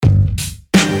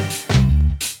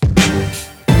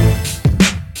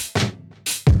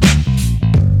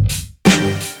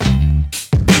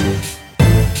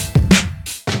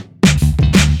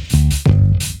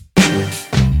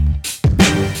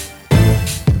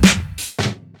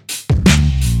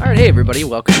All right, hey everybody,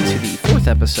 welcome to the fourth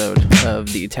episode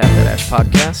of the Tap That Ash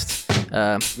podcast.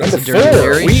 Number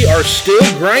 4, we are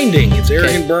still grinding. It's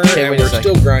Arrogant Burner, and we're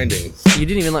still grinding. You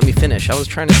didn't even let me finish. I was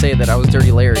trying to say that I was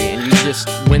Dirty Larry, and you just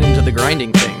went into the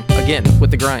grinding thing, again,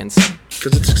 with the grinds.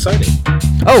 Because it's exciting.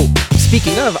 Oh,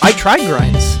 speaking of, I tried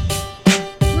grinds.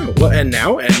 Oh, well, and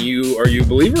now? And are you a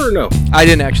believer or no? I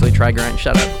didn't actually try grind,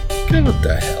 shut up. Get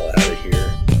the hell out of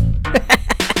here.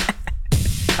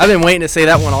 I've been waiting to say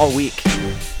that one all week.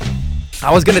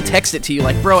 I was going to text it to you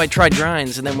like, bro, I tried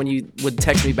grinds, and then when you would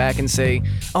text me back and say,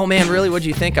 oh man, really, what'd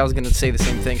you think? I was going to say the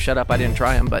same thing, shut up, I didn't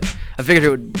try them, but I figured it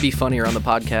would be funnier on the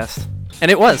podcast. And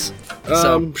it was.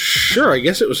 Sure, I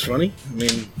guess it was funny.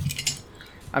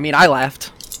 I mean, I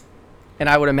laughed. And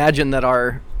I would imagine that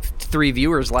our 3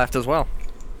 viewers laughed as well.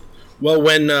 Well,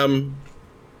 when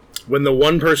the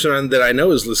one person that I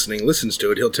know is listens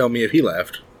to it, he'll tell me if he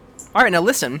laughed. All right, now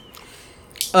listen.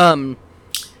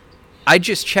 I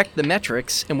just checked the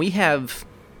metrics, and we have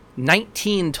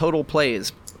 19 total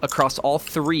plays across all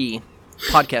 3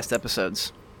 podcast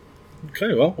episodes.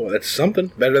 Okay, well, that's something.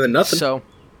 Better than nothing. So,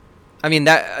 I mean,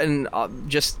 that, and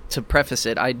just to preface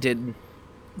it, I did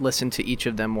listen to each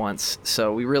of them once,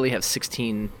 so we really have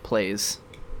 16 plays.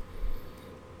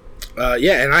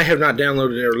 Yeah, and I have not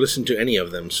downloaded or listened to any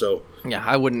of them, so... Yeah,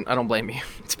 I don't blame you.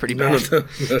 It's pretty bad. None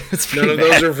of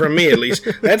those are from me, at least.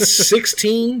 That's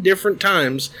 16 different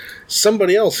times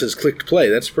somebody else has clicked play.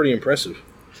 That's pretty impressive.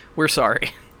 We're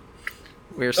sorry.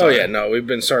 We're sorry. Oh, yeah, no, we've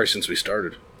been sorry since we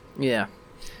started. Yeah.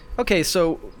 Okay,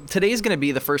 so today's going to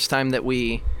be the first time that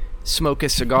we smoke a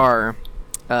cigar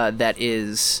that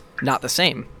is not the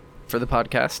same for the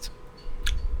podcast.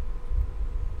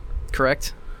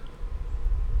 Correct?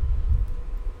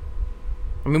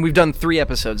 I mean, we've done 3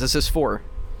 episodes. This is 4.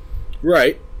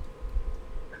 Right.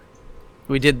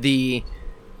 We did the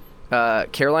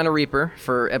Carolina Reaper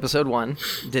for episode 1.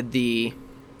 Did the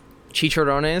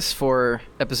Chicharrones for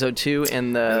episod 2,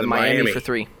 and the Miami for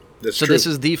 3. That's so true. This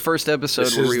is the first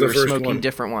episode where we were smoking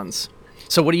different ones.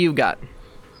 So what do you got?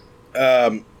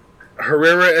 Herrera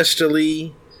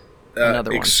Esteli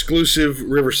Another exclusive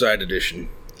Riverside edition.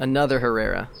 Another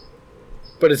Herrera.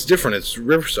 But it's different. It's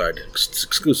Riverside. It's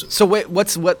exclusive. So wait,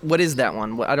 what is that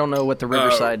one? I don't know what the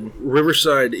Riverside...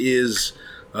 Riverside is...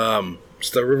 it's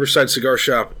the Riverside Cigar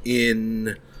Shop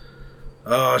in...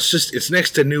 it's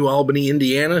next to New Albany,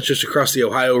 Indiana. It's just across the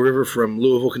Ohio River from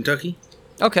Louisville, Kentucky.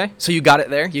 Okay. So you got it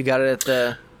there? You got it at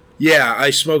the... Yeah, I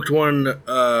smoked one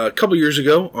a couple years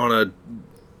ago on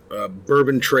a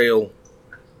Bourbon Trail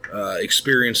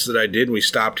experience that I did. We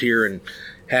stopped here and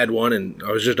had one, and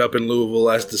I was just up in Louisville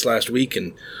this last week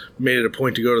and made it a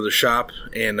point to go to the shop,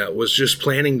 and was just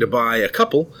planning to buy a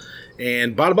couple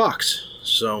and bought a box.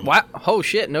 So wow. Oh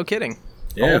shit, no kidding.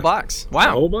 Yeah. A whole box. Wow.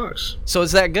 A whole box. So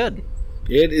is that good?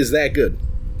 It is that good.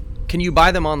 Can you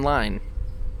buy them online?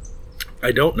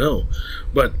 I don't know,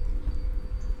 but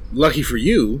lucky for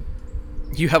you,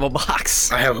 you have a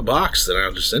box. I have a box that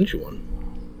I'll just send you one.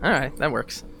 All right, that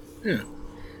works. Yeah.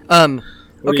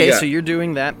 Okay, so you're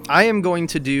doing that. I am going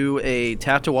to do a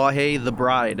Tatuaje the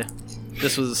Bride.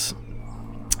 This was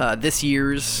this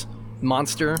year's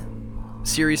Monster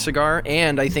Series cigar,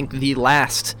 and I think the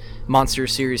last Monster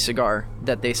Series cigar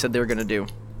that they said they were going to do.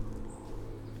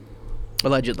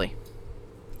 Allegedly.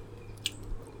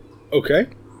 Okay.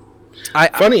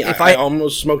 I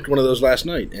almost smoked one of those last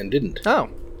night and didn't. Oh.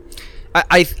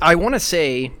 I want to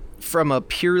say, from a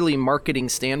purely marketing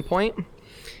standpoint,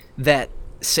 that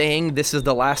saying this is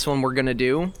the last one we're going to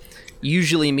do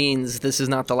usually means this is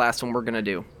not the last one we're going to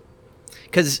do.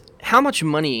 Because how much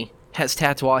money has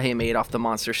Tatuaje made off the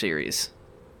Monster Series?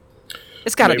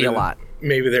 It's got to be a lot.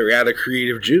 Maybe they're out of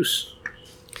creative juice.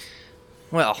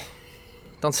 Well,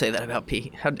 don't say that about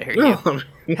Pete. How dare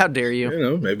you? How dare you? You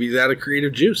know, maybe he's out of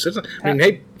creative juice.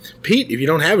 Hey, Pete, if you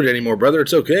don't have it anymore, brother,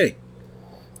 it's okay.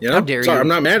 You know? How dare you? I'm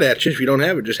not mad at you. If you don't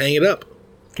have it, just hang it up.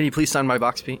 Can you please sign my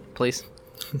box, Pete? Please?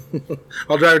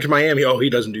 I'll drive it to Miami. Oh, he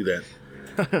doesn't do that.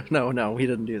 No, he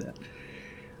doesn't do that.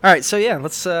 All right, so yeah,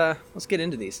 let's get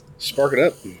into these. Spark it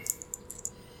up.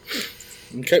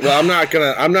 Okay. Well, I'm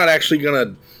not actually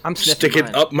gonna stick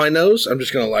it up my nose. I'm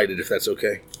just gonna light it if that's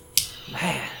okay.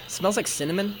 Man, it smells like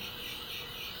cinnamon.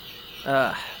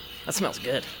 That smells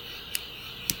good.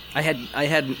 I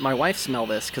had my wife smell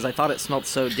this because I thought it smelled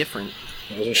so different.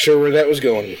 I wasn't sure where that was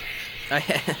going. I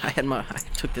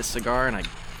took this cigar and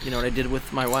you know what I did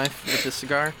with my wife with this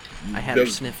cigar? I had her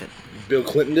sniff it. Bill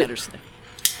Clinton did?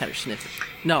 Had her sniff it.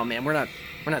 No, man, we're not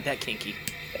that kinky.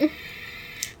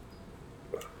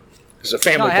 It's a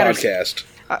family podcast.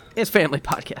 It's a family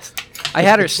podcast. I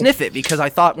had her sniff it because I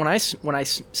thought when I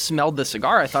smelled the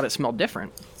cigar, I thought it smelled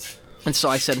different. And so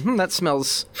I said, that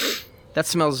smells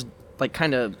like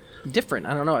kind of different.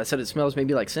 I don't know. I said it smells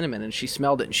maybe like cinnamon, and she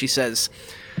smelled it, and she says,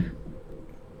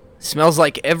 smells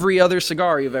like every other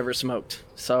cigar you've ever smoked.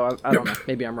 So I don't know.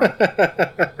 Maybe I'm wrong.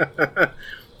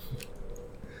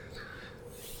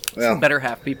 Well, it's better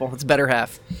half, people. It's better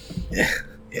half.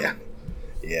 Yeah.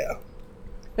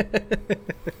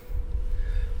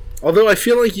 Although I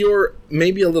feel like you're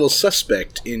maybe a little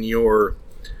suspect in your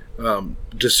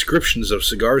descriptions of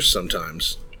cigars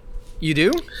sometimes. You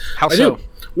do? How I so? do.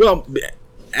 Well,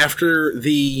 after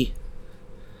the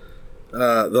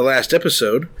last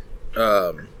episode,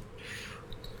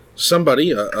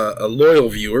 somebody, a loyal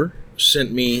viewer,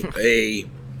 sent me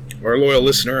or a loyal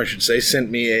listener, I should say, sent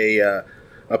me a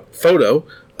photo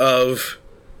of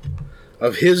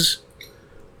his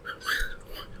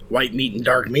white meat and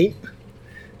dark meat,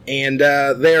 and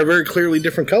they are very clearly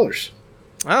different colors.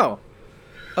 Oh,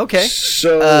 okay.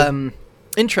 So,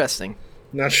 interesting.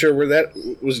 not sure where that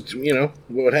was.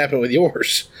 What happened with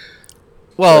yours?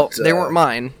 Well, But, they weren't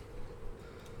mine.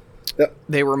 Yep.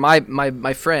 They were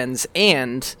my friends,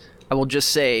 and I will just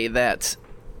say that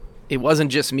it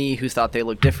wasn't just me who thought they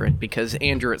looked different, because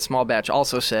Andrew at Small Batch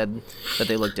also said that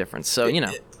they looked different. So,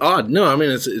 Odd. No, I mean,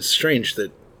 it's strange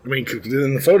that,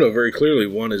 in the photo, very clearly,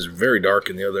 one is very dark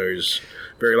and the other is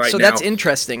very light. So now, that's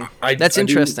interesting. I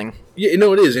Interesting. Yeah,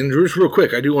 no, it is. And just real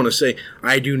quick, I do want to say,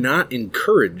 I do not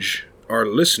encourage our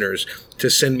listeners to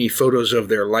send me photos of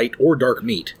their light or dark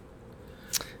meat.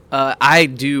 I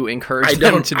do encourage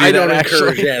them to do I that, don't actually.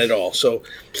 encourage that at all. So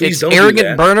please It's don't do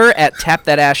that. arrogantburner at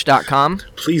tapthatash.com.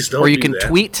 Please don't Or you do can that.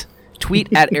 tweet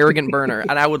at arrogantburner,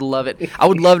 and I would love it. I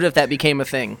would love it if that became a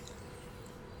thing.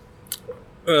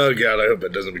 Oh, God, I hope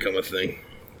that doesn't become a thing.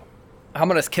 I'm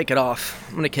going to kick it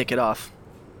off.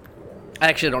 I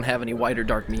actually don't have any white or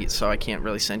dark meat, so I can't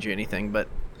really send you anything, but...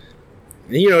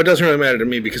 It doesn't really matter to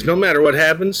me, because no matter what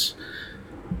happens,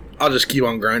 I'll just keep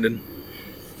on grinding.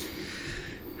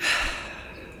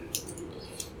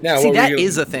 Now, See, that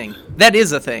is a thing. That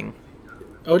is a thing.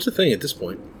 Oh, it's a thing at this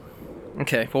point.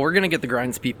 Okay, well, we're going to get the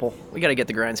Grinds people. We got to get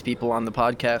the Grinds people on the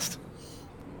podcast.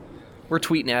 We're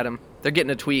tweeting at them. They're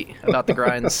getting a tweet about the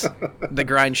Grinds. The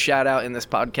Grind shout out in this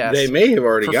podcast. They may have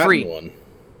already for gotten free. one.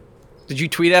 Did you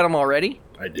tweet at them already?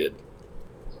 I did.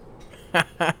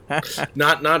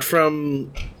 Not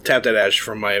from Tap That Ash,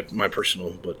 from my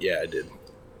personal, but yeah, I did.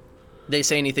 They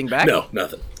say anything back? No,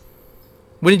 nothing.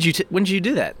 When did you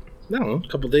do that? No, a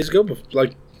couple days ago,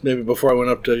 like maybe before I went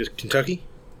up to Kentucky.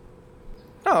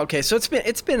 Oh, okay. So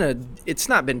it's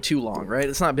not been too long, right?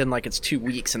 It's not been like it's 2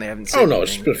 weeks and they haven't said Oh no,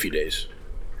 anything. it's been a few days.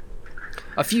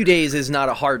 A few days is not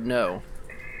a hard no.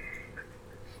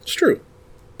 It's true.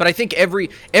 But I think every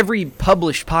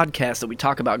published podcast that we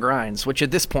talk about Grinds, which at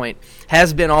this point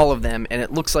has been all of them, and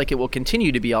it looks like it will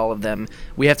continue to be all of them,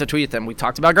 we have to tweet them. We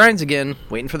talked about Grinds again,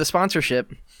 waiting for the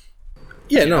sponsorship.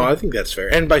 Yeah, no, I think that's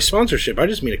fair. And by sponsorship, I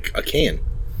just mean a can.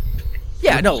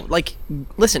 Yeah, no, like,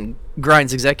 listen,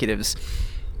 Grinds executives,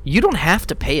 you don't have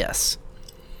to pay us.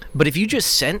 But if you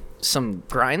just sent some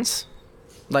Grinds,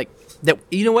 like, that,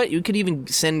 you know what? You could even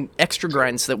send extra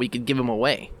Grinds so that we could give them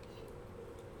away.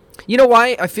 You know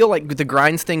why I feel like the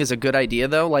Grinds thing is a good idea,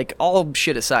 though? Like, all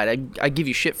shit aside, I give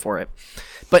you shit for it.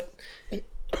 But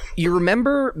you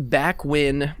remember back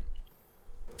when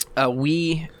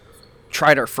we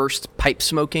tried our first pipe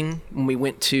smoking when we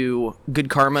went to Good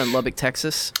Karma in Lubbock,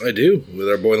 Texas? I do, with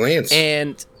our boy Lance.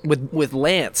 And with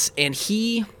Lance, and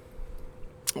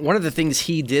one of the things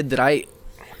he did that I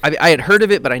had heard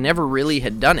of it, but I never really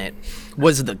had done it,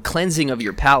 was the cleansing of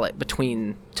your palate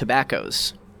between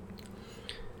tobaccos.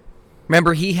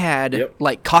 Remember, he had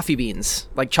like coffee beans,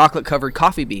 like chocolate-covered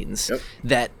coffee beans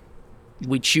that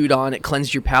we chewed on. It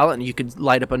cleansed your palate, and you could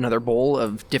light up another bowl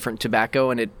of different tobacco,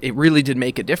 and it really did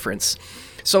make a difference.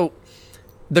 So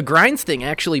the Grinds thing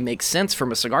actually makes sense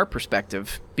from a cigar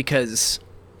perspective, because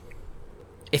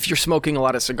if you're smoking a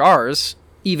lot of cigars,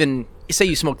 even say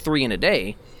you smoke 3 in a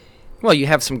day, well, you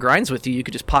have some Grinds with you. You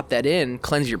could just pop that in,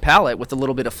 cleanse your palate with a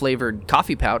little bit of flavored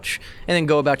coffee pouch, and then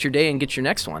go about your day and get your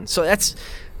next one. So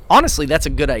honestly, that's a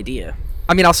good idea.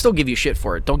 I mean, I'll still give you shit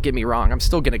for it. Don't get me wrong.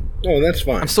 Oh, that's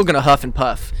fine. I'm still gonna huff and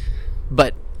puff,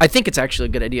 but I think it's actually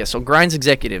a good idea. So, Grinds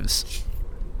executives,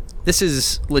 this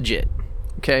is legit.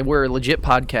 Okay, we're a legit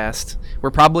podcast.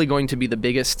 We're probably going to be the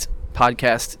biggest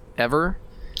podcast ever.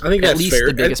 I think that's at least fair.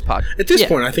 the biggest At this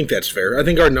point, I think that's fair. I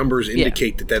think our numbers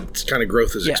indicate that kind of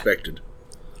growth is Yeah. expected.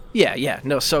 Yeah.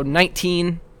 No, so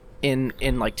 19 in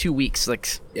like 2 weeks. Like,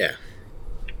 Yeah.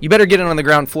 you better get in on the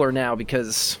ground floor now,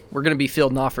 because we're going to be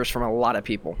fielding offers from a lot of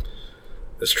people.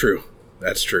 That's true.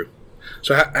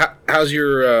 So how's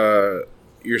your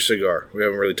cigar? We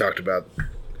haven't really talked about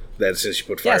that since you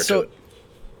put fire to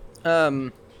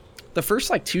it. The first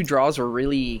like 2 draws were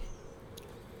really,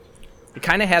 it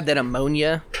kind of had that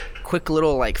ammonia, quick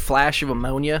little like flash of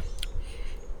ammonia.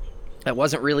 That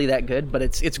wasn't really that good, but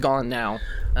it's gone now.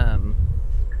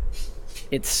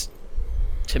 It's,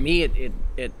 to me,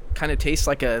 it kind of tastes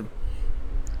like a.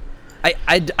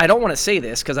 I don't want to say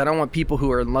this because I don't want people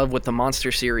who are in love with the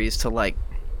Monster series to like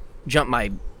jump my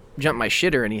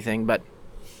shit or anything, but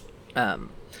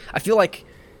I feel like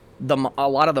a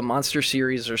lot of the Monster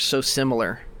series are so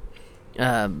similar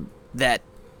that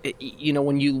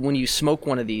when you smoke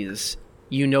one of these,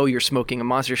 you're smoking a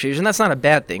Monster series, and that's not a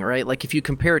bad thing, right? Like if you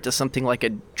compare it to something like a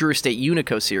Drew Estate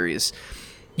Unico series,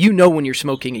 when you're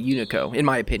smoking a Unico, in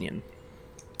my opinion.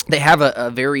 They have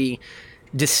a very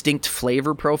distinct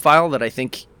flavor profile that I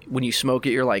think when you smoke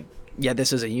it, you're like, yeah,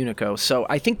 this is a Unico. So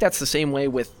I think that's the same way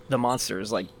with the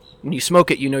Monsters. Like when you smoke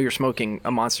it, you're smoking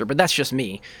a Monster, but that's just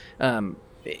me.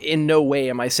 In no way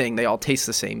am I saying they all taste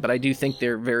the same, but I do think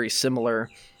they're very similar.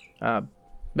 But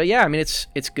yeah, I mean, it's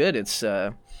good. It's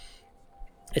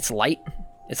light.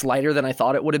 It's lighter than I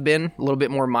thought it would have been. A little bit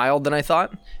more mild than I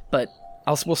thought, but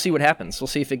we'll see what happens. We'll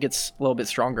see if it gets a little bit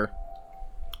stronger.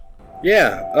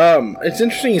 Yeah, it's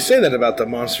interesting you say that about the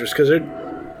Monsters, because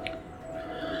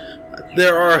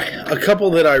there are a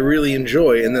couple that I really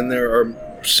enjoy, and then there are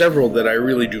several that I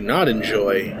really do not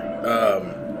enjoy,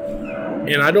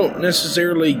 and I don't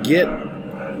necessarily get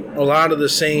a lot of the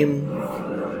same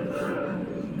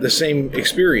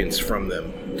experience from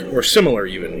them, or similar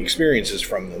even experiences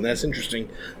from them. That's interesting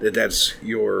that's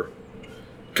your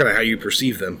kind of how you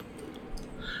perceive them,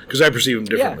 because I perceive them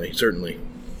differently, certainly.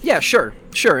 Yeah, sure,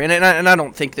 and I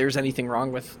don't think there's anything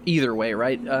wrong with either way,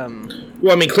 right?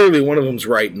 Well, I mean, clearly one of them's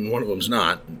right and one of them's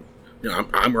not.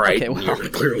 I'm right. Okay, well.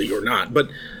 Clearly you're not. But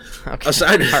okay.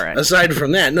 Aside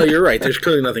from that, no, you're right. There's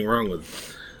clearly nothing wrong with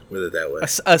it that way.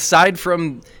 Aside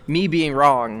from me being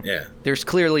wrong, yeah, there's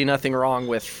clearly nothing wrong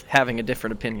with having a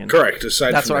different opinion. Correct.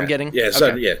 That's what I'm getting. Yeah,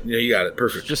 okay. Yeah, you got it.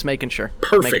 Perfect. Just making sure.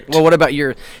 Perfect. Well, what about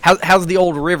how's the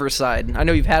old Riverside? I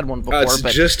know you've had one before, it's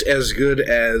but just as good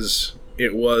as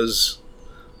it was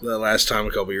the last time a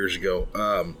couple years ago.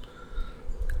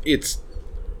 It's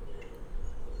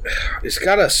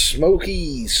got a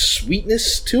smoky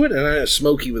sweetness to it, and I know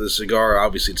smoky with a cigar.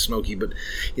 Obviously, it's smoky, but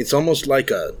it's almost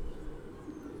like a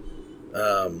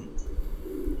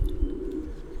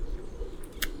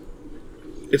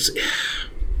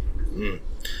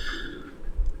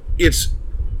it's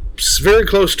very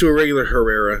close to a regular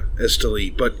Herrera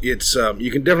Esteli, but it's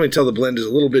you can definitely tell the blend is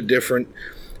a little bit different.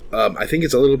 I think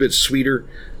it's a little bit sweeter.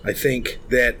 I think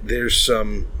that there's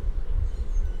some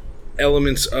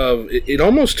elements of it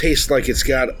almost tastes like it's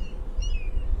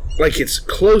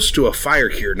close to a fire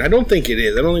cured, and I don't think it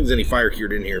is. I don't think there's any fire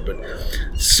cured in here, but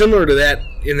similar to that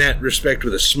in that respect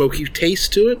with a smoky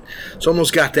taste to it. It's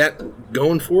almost got that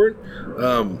going for it.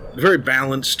 Very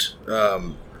balanced.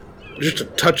 Just a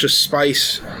touch of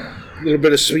spice, a little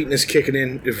bit of sweetness kicking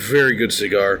in. A very good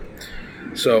cigar.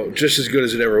 So, just as good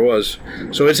as it ever was.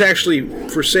 So, it's actually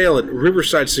for sale at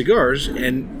Riverside Cigars,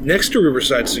 and next to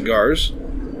Riverside Cigars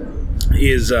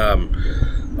is a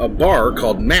bar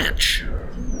called Match.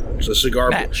 It's a cigar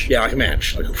match. Yeah, like a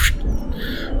match.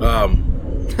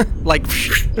 Like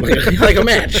like a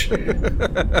match.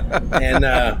 And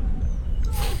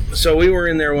so we were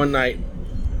in there one night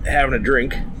having a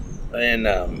drink and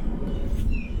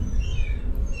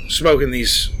smoking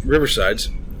these Riversides.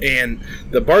 And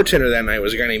the bartender that night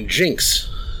was a guy named Jinx.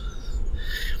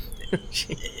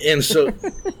 And so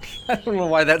I don't know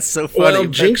why that's so funny. Well,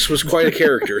 Jinx was quite a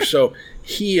character. So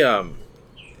he I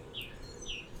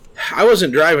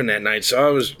wasn't driving that night, so I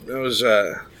was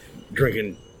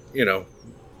drinking,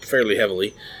 fairly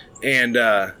heavily. And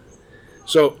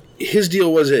so his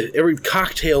deal was that every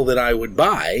cocktail that I would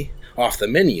buy off the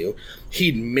menu,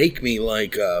 he'd make me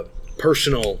like a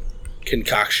personal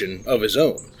concoction of his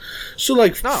own. So,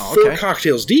 like, 4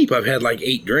 cocktails deep, I've had, like,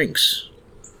 8 drinks.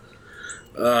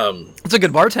 It's a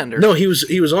good bartender. No, he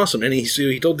was awesome. And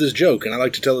he told this joke, and I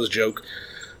like to tell this joke,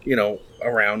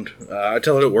 around. I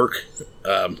tell it at work,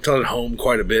 tell it at home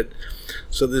quite a bit.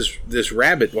 So this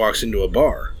rabbit walks into a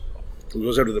bar. He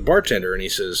goes up to the bartender, and he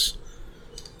says,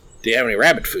 "Do you have any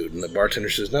rabbit food?" And the bartender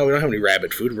says, "No, we don't have any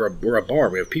rabbit food. We're a bar.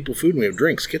 We have people food, and we have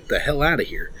drinks. Get the hell out of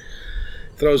here."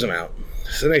 Throws him out.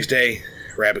 So the next day,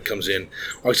 rabbit comes in,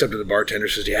 walks up to the bartender,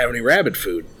 says, "Do you have any rabbit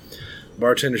food?"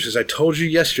 Bartender says, "I told you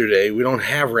yesterday we don't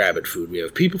have rabbit food. We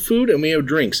have people food and we have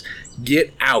drinks.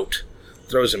 Get out."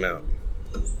 Throws him out.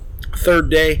 Third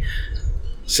day,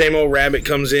 same old rabbit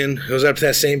comes in, goes up to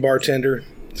that same bartender,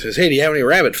 says, "Hey, do you have any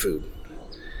rabbit food?"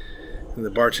 And the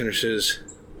bartender says,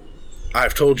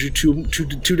 I've told you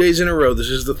two days in a row, this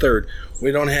is the third,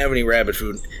 we don't have any rabbit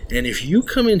food. And if you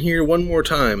come in here one more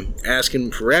time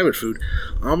asking for rabbit food,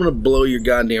 I'm going to blow your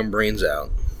goddamn brains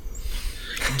out.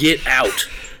 Get out.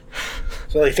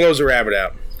 So he throws the rabbit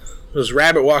out. This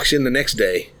rabbit walks in the next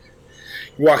day.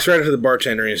 He walks right up to the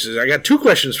bartender and he says, I got 2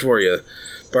 questions for you.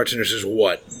 Bartender says,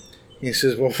 what? He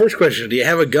says, well, first question, do you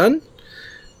have a gun?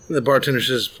 And the bartender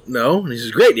says, no. And he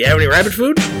says, great, do you have any rabbit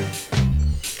food?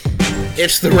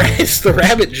 It's the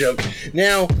rabbit joke.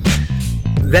 Now,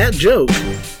 that joke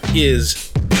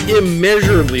is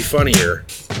immeasurably funnier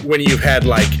when you've had,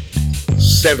 like,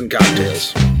 7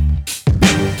 cocktails.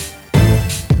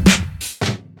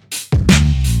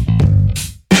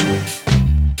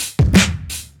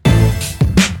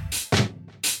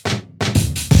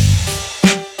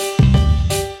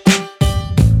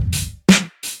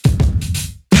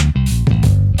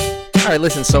 All right,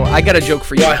 listen, so I got a joke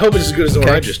for you. Well, I hope it's as good as the one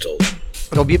I just told.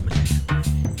 It'll be better.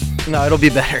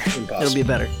 Impossible. It'll be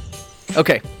better.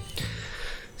 Okay.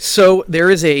 So there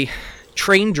is a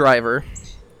train driver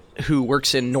who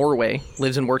works in Norway,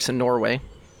 lives and works in Norway,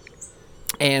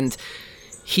 and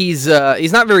he's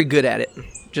not very good at it.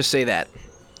 Just say that.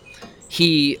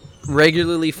 He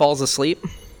regularly falls asleep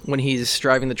when he's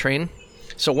driving the train.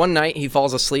 So one night he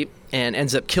falls asleep and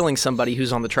ends up killing somebody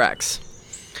who's on the tracks.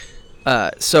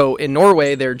 So in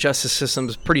Norway, their justice system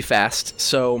is pretty fast.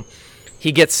 So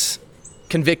he gets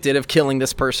convicted of killing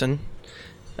this person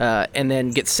and then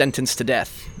gets sentenced to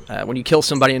death. When you kill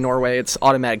somebody in Norway, it's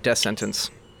automatic death sentence.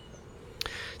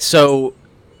 So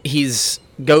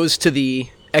goes to the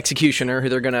executioner, who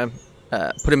they're going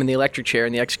to put him in the electric chair,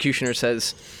 and the executioner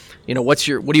says, you know, what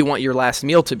do you want your last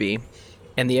meal to be?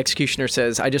 And the executioner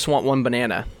says, I just want 1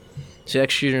 banana. So the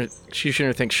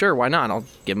executioner thinks, sure, why not? I'll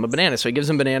give him a banana. So he gives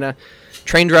him a banana.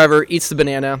 Train driver eats the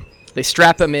banana. They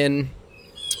strap him in,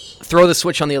 throw the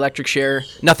switch on the electric chair.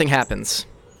 Nothing happens.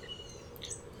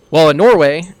 Well, in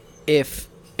Norway, if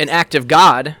an act of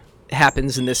God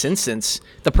happens in this instance,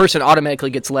 the person automatically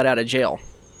gets let out of jail,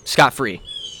 scot-free.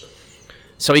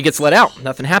 So he gets let out.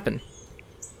 Nothing happened.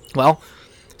 Well,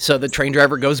 so the train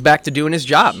driver goes back to doing his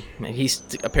job. And he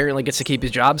apparently gets to keep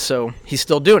his job, so he's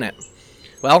still doing it.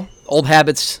 Well, old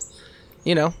habits,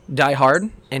 die hard,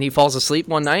 and he falls asleep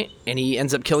one night, and he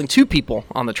ends up killing 2 people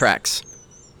on the tracks.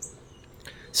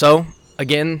 So,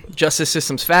 again, justice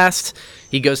system's fast.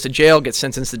 He goes to jail, gets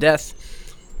sentenced to death.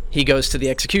 He goes to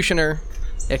the executioner.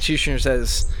 The executioner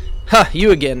says, you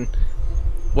again.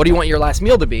 What do you want your last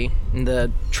meal to be? And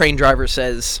the train driver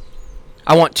says,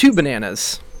 I want 2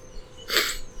 bananas.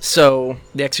 So,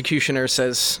 the executioner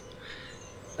says,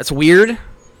 that's weird,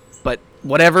 but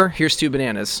whatever, here's 2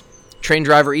 bananas. Train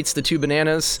driver eats the 2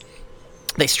 bananas.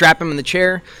 They strap him in the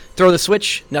chair, throw the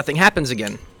switch, nothing happens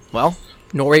again. Well,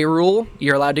 Norway rule,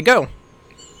 you're allowed to go.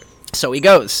 So he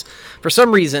goes. For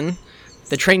some reason,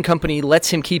 the train company lets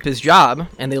him keep his job,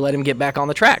 and they let him get back on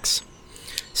the tracks.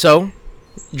 So,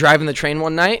 driving the train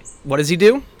one night, what does he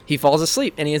do? He falls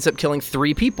asleep, and he ends up killing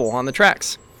 3 people on the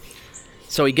tracks.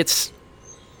 So he gets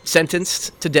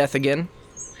sentenced to death again.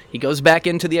 He goes back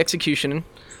into the execution.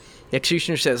 The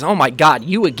executioner says, oh my God,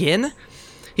 you again?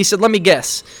 He said, let me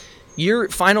guess. Your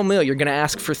final meal, you're going to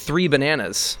ask for 3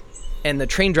 bananas. And the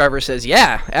train driver says,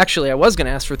 yeah, actually, I was going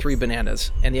to ask for 3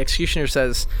 bananas. And the executioner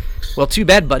says, well, too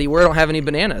bad, buddy, we don't have any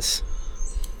bananas.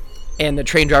 And the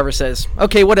train driver says,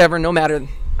 okay, whatever, no matter.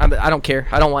 I don't care.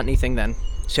 I don't want anything then.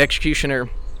 So the executioner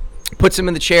puts him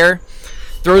in the chair,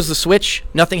 throws the switch,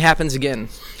 nothing happens again.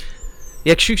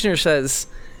 The executioner says,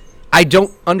 I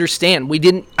don't understand.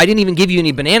 I didn't even give you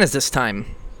any bananas this time.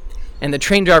 And the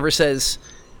train driver says,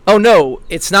 oh no,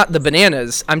 it's not the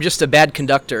bananas. I'm just a bad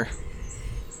conductor.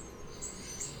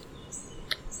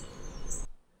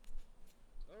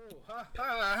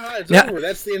 It's over.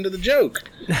 That's the end of the joke.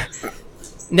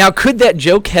 Now, could that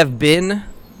joke have been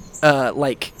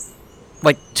like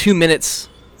 2 minutes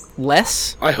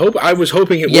less? I was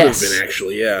hoping it would have been,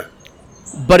 actually, yeah.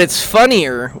 But it's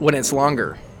funnier when it's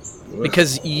longer.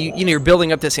 Because you're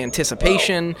building up this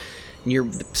anticipation,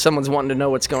 and someone's wanting to know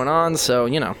what's going on, so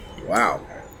Wow.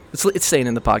 It's staying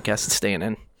in the podcast. It's staying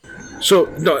in. So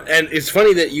no, and it's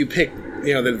funny that you picked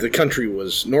that the country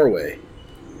was Norway.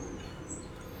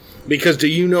 Because do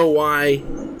you know why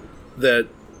the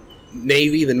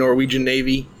Norwegian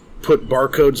Navy, put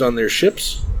barcodes on their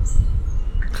ships?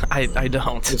 I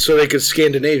don't. And so they could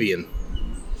Scandinavian.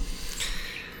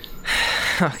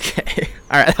 Okay.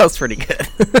 All right, that was pretty good.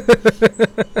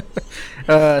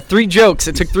 3 jokes.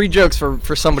 It took 3 jokes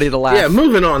for somebody to laugh. Yeah,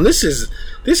 moving on. This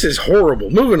is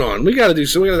horrible. Moving on. We got to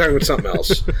talk about something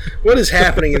else. What is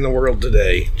happening in the world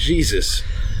today? Jesus.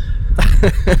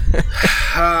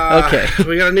 Okay.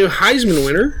 We got a new Heisman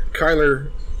winner,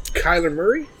 Kyler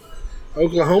Murray,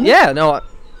 Oklahoma. Yeah, no,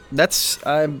 that's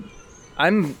I'm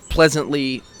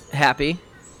pleasantly happy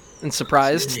and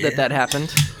surprised that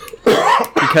happened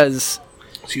because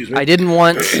Excuse me. I didn't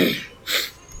want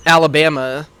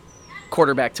Alabama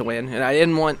quarterback to win, and I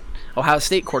didn't want Ohio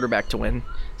State quarterback to win.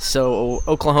 So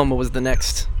Oklahoma was the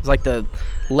next. It was like the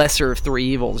lesser of three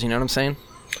evils. You know what I'm saying?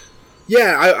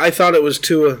 Yeah, I thought it was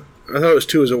Tua. I thought it was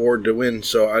Tua's award to win.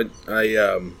 So I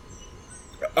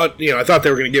thought they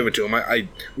were going to give it to him. I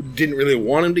didn't really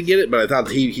want him to get it, but I thought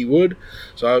that he would.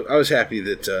 So I was happy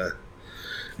that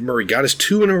Murray got his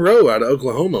 2 in a row out of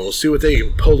Oklahoma. We'll see what they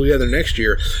can pull together next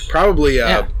year. Probably,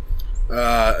 like a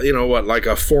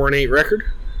 4-8 record.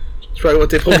 That's probably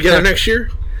what they pull together next year.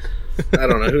 I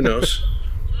don't know. Who knows?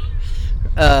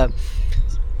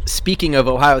 Speaking of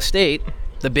Ohio State,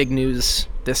 the big news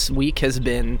this week has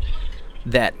been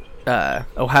that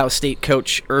Ohio State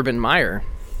coach Urban Meyer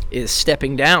is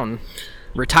stepping down,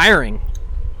 retiring.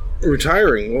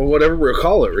 Well, whatever we'll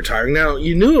call it, retiring. Now,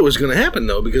 you knew it was going to happen,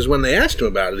 though, because when they asked him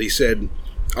about it, he said,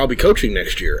 I'll be coaching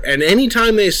next year. And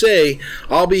anytime they say,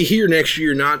 I'll be here next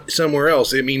year, not somewhere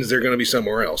else, it means they're going to be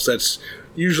somewhere else. That's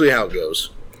usually how it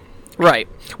goes. Right.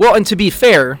 Well, and to be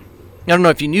fair, I don't know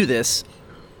if you knew this,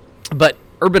 but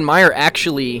Urban Meyer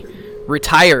actually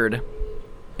retired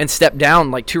and stepped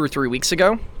down like 2 or 3 weeks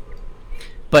ago,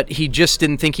 but he just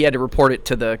didn't think he had to report it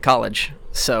to the college.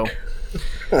 So,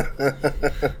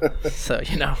 it's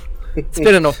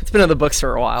been in the books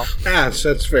for a while.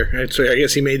 That's fair. So I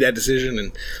guess he made that decision,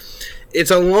 and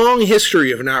it's a long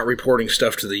history of not reporting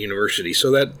stuff to the university.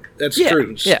 So that's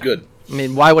true. It's good. I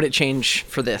mean, why would it change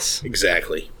for this?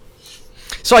 Exactly.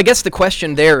 So I guess the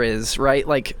question there is, right,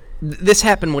 like, this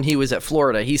happened when he was at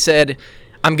Florida. He said,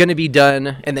 I'm going to be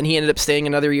done, and then he ended up staying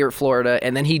another year at Florida,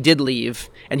 and then he did leave,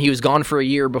 and he was gone for a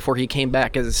year before he came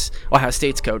back as Ohio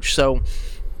State's coach. So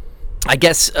I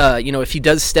guess, if he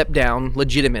does step down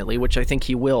legitimately, which I think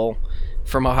he will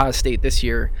from Ohio State this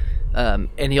year, and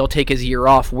he'll take his year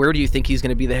off, where do you think he's going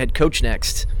to be the head coach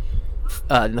next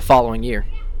in the following year?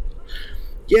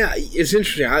 Yeah, it's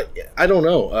interesting. I don't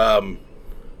know.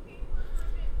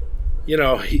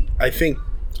 I think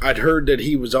I'd heard that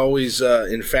he was always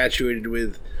infatuated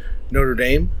with Notre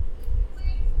Dame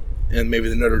and maybe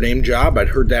the Notre Dame job. I'd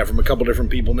heard that from a couple different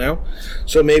people now.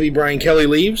 So maybe Brian Kelly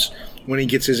leaves when he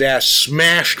gets his ass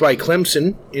smashed by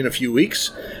Clemson in a few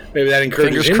weeks. Maybe that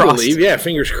encourages him to leave. Yeah,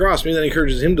 fingers crossed. Maybe that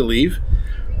encourages him to leave.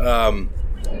 And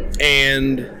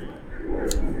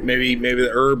maybe the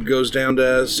Herb goes down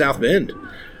to South Bend.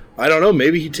 I don't know.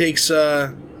 Maybe he takes...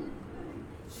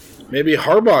 Maybe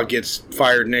Harbaugh gets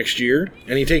fired next year,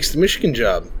 and he takes the Michigan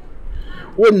job.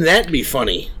 Wouldn't that be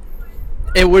funny?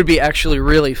 It would be actually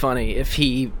really funny if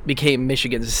he became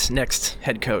Michigan's next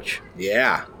head coach.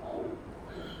 Yeah.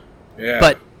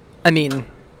 But, I mean,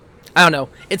 I don't know.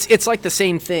 It's like the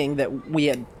same thing that we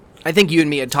had. I think you and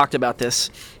me had talked about this.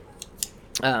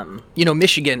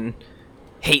 Michigan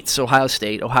hates Ohio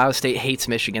State. Ohio State hates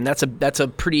Michigan. That's a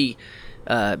pretty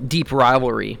deep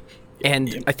rivalry.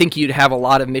 And I think you'd have a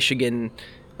lot of Michigan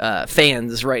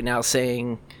fans right now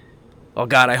saying, "Oh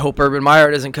God, I hope Urban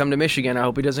Meyer doesn't come to Michigan. I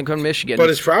hope he doesn't come to Michigan."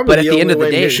 But it's probably the only way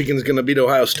Michigan's going to beat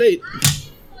Ohio State.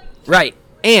 Right,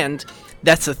 and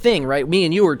that's the thing, right? Me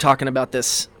and you were talking about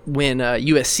this when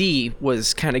USC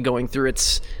was kind of going through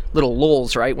its little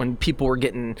lulls, right? When people were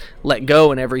getting let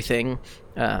go and everything.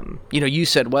 You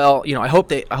said, "Well, I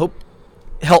hope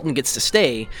Helton gets to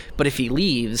stay, but if he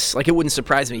leaves, like, it wouldn't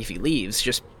surprise me if he leaves,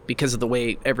 just because of the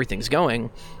way everything's going."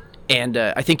 And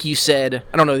I think you said,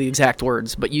 I don't know the exact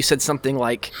words, but you said something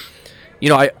like,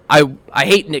 I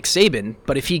hate Nick Saban,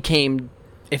 but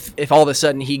if all of a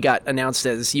sudden he got announced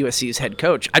as USC's head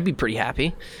coach, I'd be pretty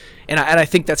happy. And I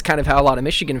think that's kind of how a lot of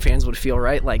Michigan fans would feel,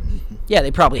 right? Like, yeah,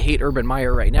 they probably hate Urban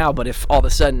Meyer right now, but if all of a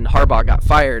sudden Harbaugh got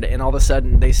fired and all of a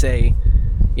sudden they say,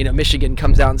 Michigan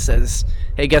comes out and says,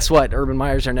 "Hey, guess what? Urban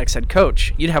Meyer's our next head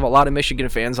coach," you'd have a lot of Michigan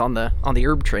fans on the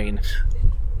Herb train.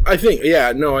 I think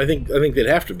they'd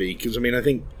have to be, because I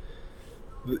think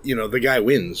the guy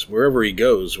wins wherever he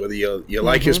goes. Whether you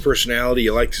like his personality,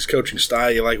 you like his coaching style,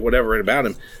 you like whatever about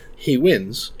him, he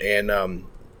wins, and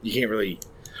you can't really.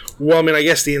 Well, I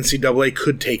guess the NCAA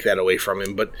could take that away from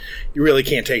him, but you really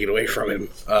can't take it away from him.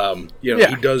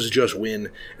 He does just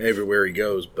win everywhere he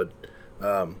goes, but.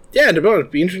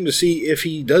 It'd be interesting to see if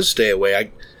he does stay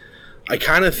away. I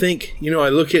kind of think, I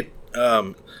look at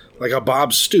like a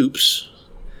Bob Stoops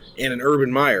and an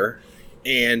Urban Meyer,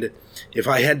 and if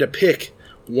I had to pick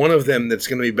one of them that's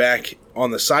going to be back on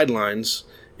the sidelines,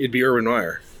 it'd be Urban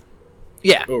Meyer.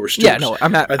 Yeah. over Stoops. Yeah, no,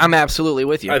 I'm absolutely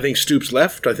with you. I think Stoops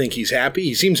left. I think he's happy.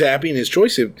 He seems happy in his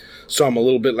choice. I saw him a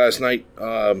little bit last night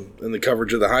in the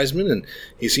coverage of the Heisman, and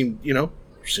he seemed,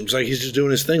 seems like he's just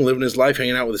doing his thing, living his life,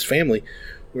 hanging out with his family.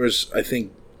 Whereas I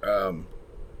think, I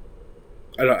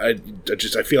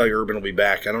feel like Urban will be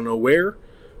back. I don't know where,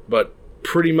 but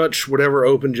pretty much whatever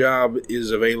open job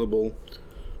is available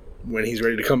when he's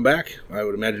ready to come back, I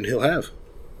would imagine he'll have.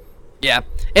 Yeah,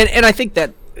 and I think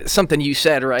that something you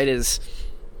said, right, is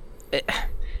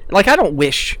like, I don't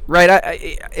wish, right,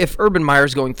 if Urban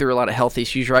Meyer's going through a lot of health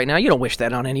issues right now, you don't wish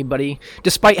that on anybody,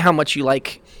 despite how much you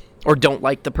like or don't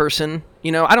like the person.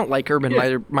 I don't like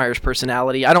Urban Meyer's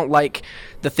personality. I don't like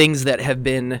the things that have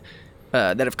been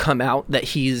that have come out that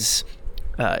he's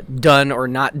done or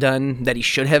not done that he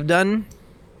should have done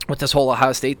with this whole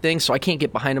Ohio State thing, so I can't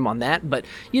get behind him on that. But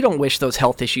you don't wish those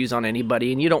health issues on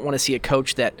anybody, and you don't want to see a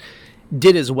coach that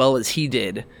did as well as he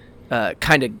did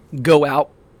kind of go out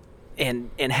and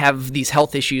have these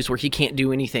health issues where he can't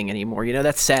do anything anymore.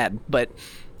 That's sad. But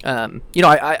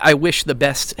I wish the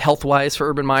best health-wise for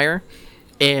Urban Meyer,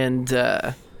 and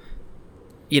not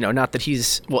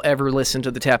that will ever listen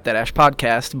to the Tap That Ash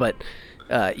podcast, but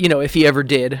if he ever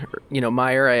did,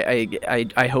 Meyer,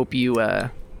 I hope you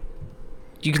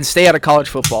can stay out of college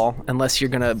football unless you're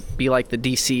gonna be like the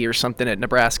DC or something at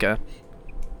Nebraska,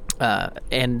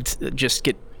 and just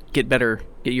get better,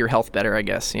 get your health better, I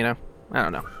guess. I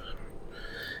don't know.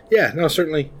 Yeah, no,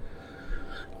 certainly.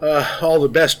 All the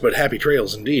best, but happy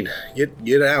trails indeed.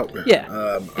 Get out.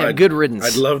 Yeah, good riddance.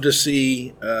 I'd love to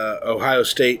see Ohio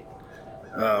State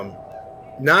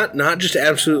not just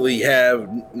absolutely have.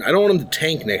 I don't want them to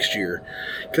tank next year,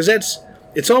 because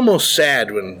it's almost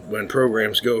sad when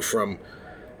programs go from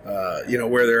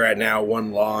where they're at now,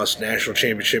 one loss, national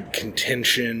championship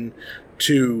contention,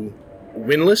 to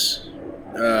winless,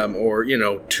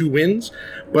 or 2 wins.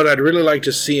 But I'd really like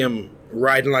to see them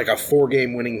riding like a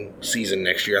 4-game winning season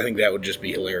next year. I think that would just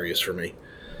be hilarious for me.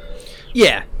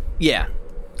 Yeah.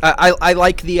 I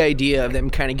like the idea of them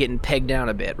kind of getting pegged down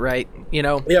a bit, right?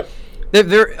 Yep.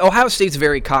 Ohio State's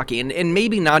very cocky, and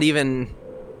maybe not even.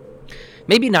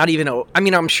 I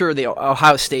mean, I'm sure the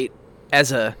Ohio State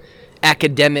as a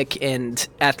academic and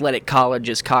athletic college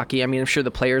is cocky. I mean, I'm sure the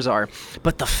players are,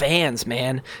 but the fans,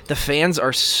 man,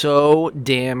 are so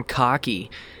damn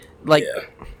cocky. Like, yeah.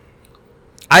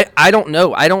 I don't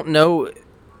know. I don't know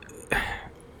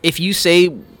if you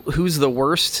say who's the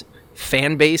worst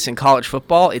fan base in college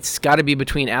football. It's got to be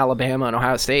between Alabama and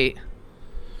Ohio State.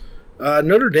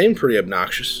 Notre Dame pretty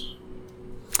obnoxious.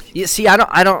 Yeah, see, I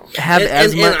don't have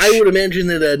as much. And I would imagine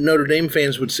that Notre Dame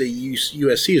fans would say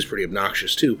USC is pretty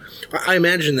obnoxious too. I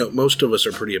imagine that most of us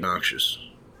are pretty obnoxious.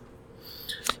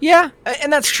 Yeah,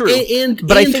 and that's true.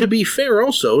 But I think, to be fair,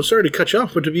 also, sorry to cut you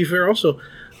off, but to be fair, also,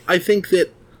 I think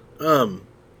that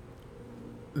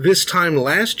this time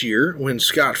last year, when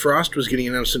Scott Frost was getting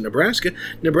announced in Nebraska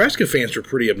fans were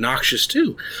pretty obnoxious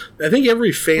too. I think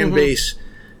every fan base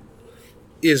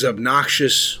is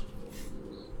obnoxious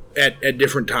at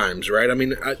different times, right? I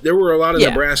mean, there were a lot of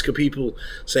Nebraska people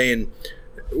saying,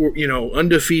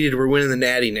 undefeated, we're winning the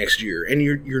Natty next year, and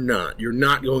you're not. You're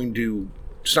not going to.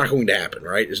 It's not going to happen,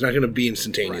 right? It's not going to be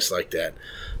instantaneous like that.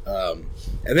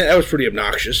 And that was pretty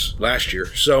obnoxious last year.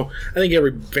 So I think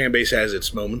every fan base has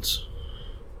its moments.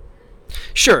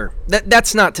 Sure.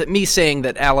 That's not to me saying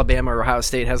that Alabama or Ohio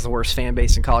State has the worst fan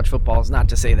base in college football. Is not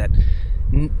to say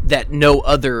that no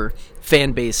other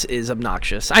fan base is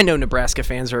obnoxious. I know Nebraska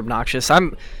fans are obnoxious.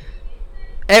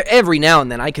 Every now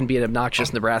and then I can be an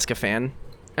obnoxious Nebraska fan,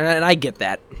 and I get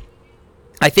that.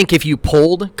 I think if you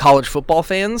polled college football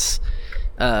fans,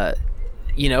 and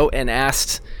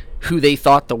asked who they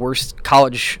thought the worst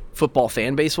college football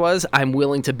fan base was, I'm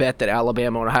willing to bet that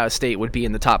Alabama and Ohio State would be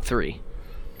in the top 3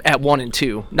 at 1 and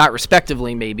 2, not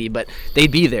respectively maybe, but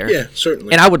they'd be there. Yeah,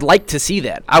 certainly. And I would like to see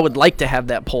that. I would like to have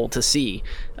that poll to see.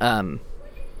 It's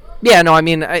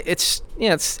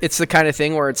the kind of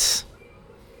thing where it's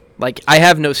like, I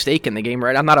have no stake in the game,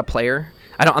 right? I'm not a player.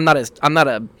 I'm not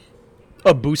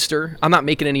a booster. I'm not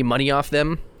making any money off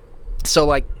them. So,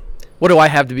 like, what do I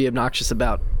have to be obnoxious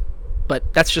about?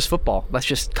 But that's just football. That's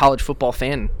just college football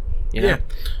fan. Yeah.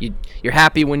 You're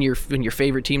happy when your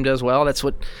favorite team does well. That's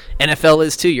what NFL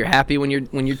is too. You're happy when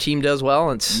your team does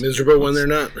well. It's miserable when they're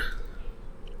not.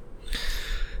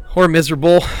 Or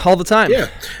miserable all the time. Yeah.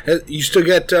 You still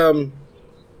got that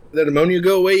ammonia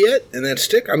go away yet? And that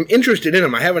stick? I'm interested in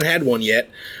them. I haven't had one yet.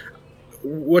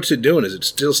 What's it doing? Is it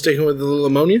still sticking with the little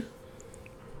ammonia?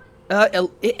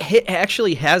 It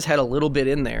actually has had a little bit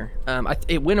in there.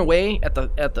 It went away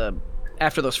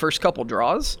after those first couple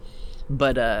draws,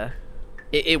 but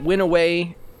it went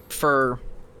away for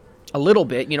a little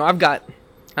bit. You know, I've got,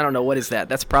 I don't know, what is that?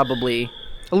 That's probably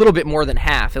a little bit more than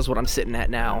half is what I'm sitting at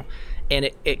now. And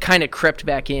it kind of crept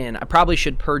back in. I probably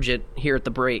should purge it here at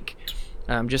the break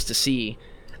just to see.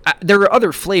 There are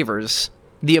other flavors.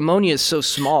 The ammonia is so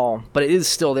small, but it is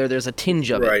still there. There's a tinge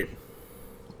of it.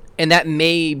 And that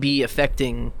may be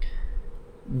affecting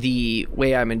the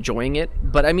way I'm enjoying it.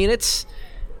 But, I mean,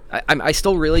 I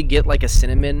still really get like a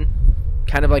cinnamon,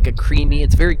 kind of like a creamy,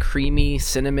 it's very creamy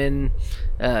cinnamon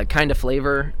kind of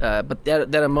flavor. But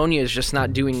that ammonia is just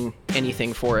not doing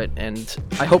anything for it. And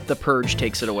I hope the purge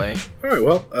takes it away. All right,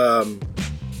 well,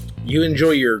 you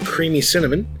enjoy your creamy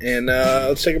cinnamon, and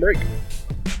let's take a break.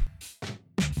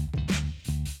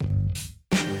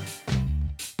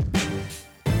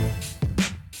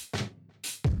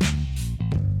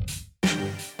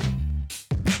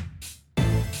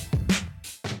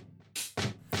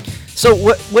 So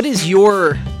what is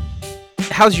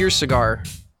how's your cigar?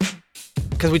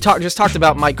 Because we just talked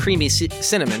about my creamy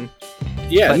cinnamon.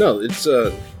 Yeah, but no,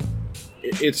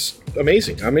 it's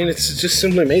amazing. I mean, it's just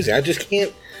simply amazing. I just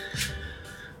can't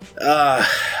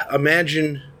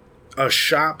imagine a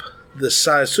shop the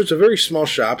size. So it's a very small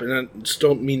shop, and I just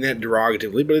don't mean that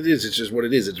derogatively, but it is. It's just what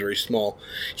it is. It's very small.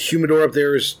 Humidor up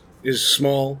there is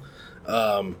small.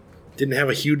 Didn't have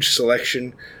a huge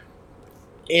selection,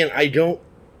 and I don't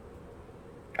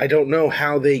know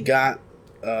how they got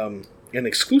an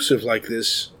exclusive like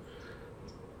this,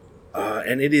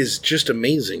 and it is just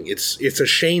amazing. It's a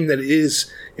shame that it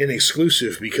is an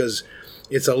exclusive because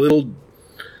it's a little,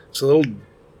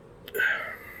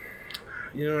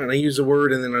 you know, and I use the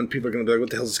word, and then people are going to be like,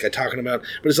 what the hell is this guy talking about?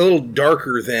 But it's a little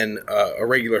darker than a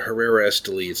regular Herrera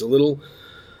Esteli. It's a little,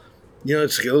 you know,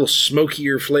 it's like a little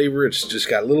smokier flavor. It's just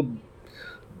got little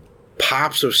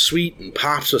pops of sweet and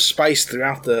pops of spice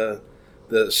throughout the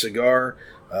cigar.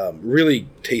 Really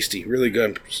tasty, really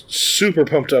good. I'm super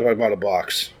pumped up. I bought a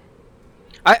box.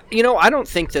 I don't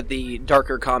think that the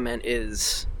darker comment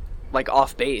is like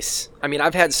off base. I mean,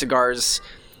 I've had cigars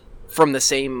from the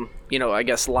same, you know, I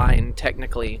guess line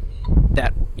technically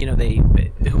that, you know,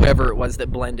 whoever it was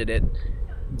that blended it,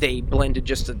 they blended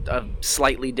just a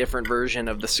slightly different version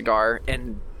of the cigar,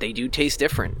 and they do taste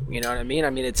different. You know what I mean? I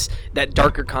mean, it's that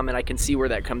darker comment. I can see where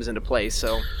that comes into play.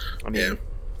 So, I mean, yeah.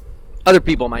 Other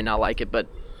people might not like it, but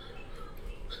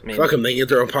I mean, fuck them. They get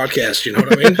their own podcast. You know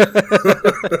what I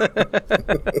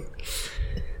mean?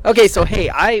 Okay, so hey,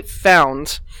 I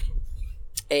found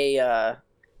a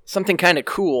something kind of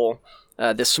cool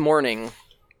this morning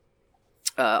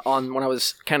on when I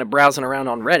was kind of browsing around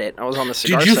on Reddit. I was on the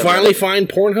cigar. Did you finally find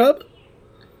Pornhub?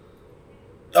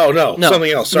 Oh no,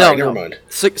 something else. Sorry, never mind.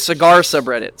 Cigar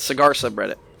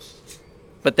subreddit.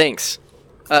 But thanks.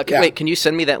 Yeah. Wait, can you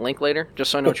send me that link later,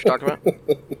 just so I know what you're talking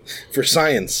about? For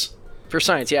science,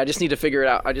 yeah. I just need to figure it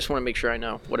out. I just want to make sure I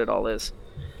know what it all is.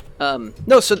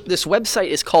 No, so this website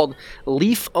is called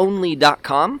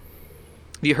leafonly.com.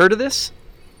 Have you heard of this?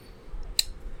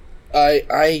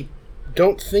 I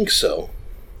don't think so.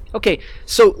 Okay,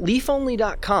 so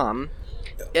leafonly.com.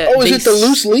 Is it the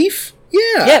loose leaf?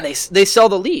 Yeah. Yeah, they sell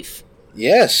the leaf.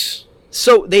 Yes.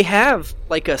 So they have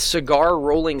like a cigar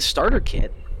rolling starter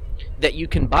kit that you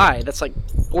can buy. That's like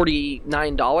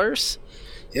 $49.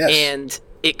 Yes. And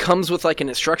it comes with like an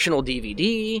instructional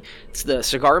DVD. It's the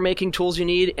cigar making tools you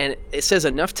need, and it says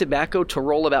enough tobacco to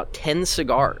roll about 10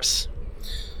 cigars.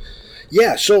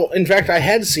 Yeah, so in fact I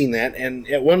had seen that, and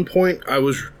at one point I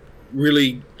was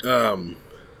really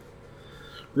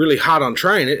really hot on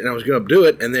trying it, and I was going to do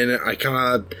it, and then I kind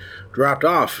of dropped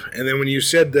off. And then when you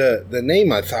said the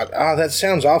name, I thought, that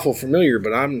sounds awful familiar,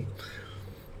 but I'm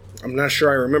not sure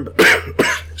I remember.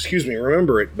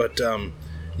 remember it. But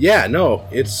yeah, no,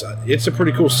 it's a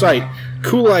pretty cool site,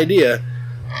 cool idea.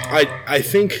 I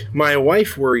think my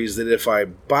wife worries that if I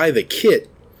buy the kit,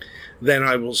 then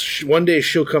I will. One day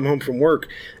she'll come home from work,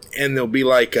 and there'll be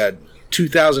like a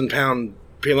 2,000-pound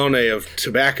pelone of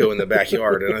tobacco in the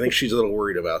backyard, and I think she's a little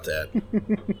worried about that.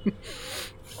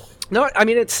 No, I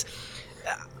mean it's.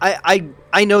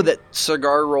 I know that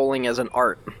cigar rolling as an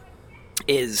art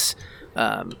is.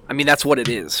 I mean, that's what it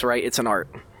is, right? It's an art.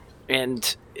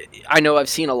 And I know I've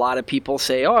seen a lot of people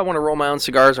say, I want to roll my own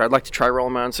cigars, or I'd like to try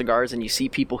rolling my own cigars, and you see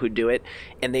people who do it,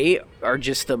 and they are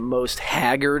just the most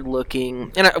haggard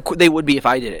looking, and they would be if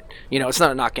I did it. You know, it's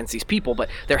not a knock against these people, but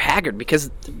they're haggard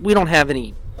because you don't have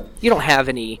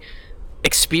any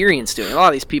experience doing it. A lot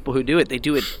of these people who do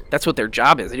it, that's what their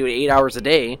job is. They do it 8 hours a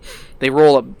day. They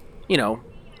roll up,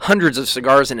 hundreds of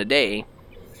cigars in a day,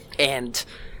 and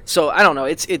so I don't know.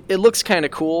 It looks kind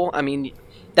of cool. I mean,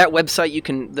 that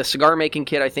website the cigar making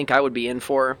kit, I think I would be in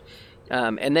for,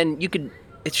 and then you could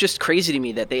it's just crazy to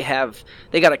me that they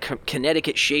got a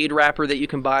Connecticut shade wrapper that you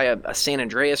can buy, a San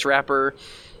Andreas wrapper.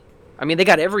 I mean, they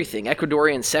got everything.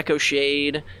 Ecuadorian Seco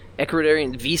shade,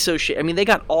 Ecuadorian Viso shade. I mean, they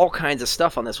got all kinds of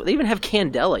stuff on this one. They even have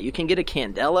Candela. You can get a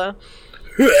Candela.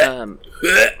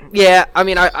 Yeah, I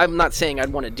mean, I'm not saying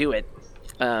I'd want to do it.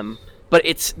 But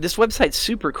this website's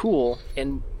super cool,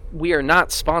 and we are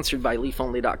not sponsored by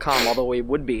LeafOnly.com, although we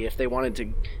would be if they wanted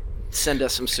to send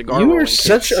us some cigar You rolling are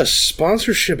such kits. a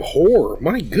sponsorship whore.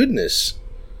 My goodness.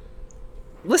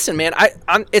 Listen, man,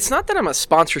 it's not that I'm a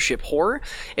sponsorship whore.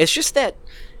 It's just that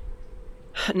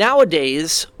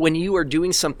nowadays, when you are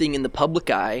doing something in the public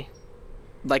eye,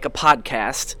 like a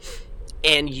podcast,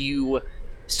 and you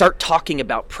start talking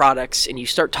about products and you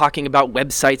start talking about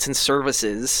websites and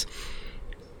services,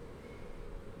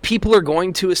 people are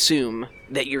going to assume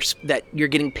that you're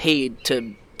getting paid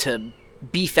to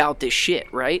beef out this shit,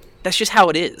 right? That's just how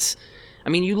it is. I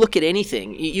mean, you look at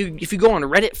anything. If you go on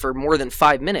Reddit for more than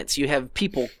 5 minutes, you have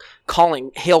people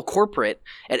calling hail corporate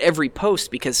at every post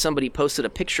because somebody posted a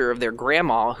picture of their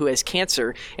grandma who has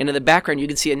cancer, and in the background you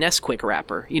can see a Nesquik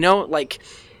wrapper. You know, like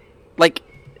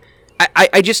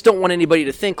I just don't want anybody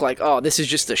to think like, oh, this is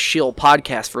just a shill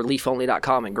podcast for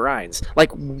LeafOnly.com and Grinds.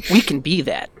 Like, we can be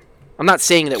that. I'm not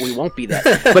saying that we won't be that,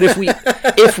 but if we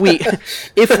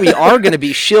are going to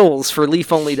be shills for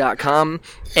LeafOnly.com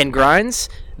and Grinds,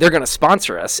 they're going to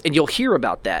sponsor us, and you'll hear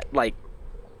about that. Like,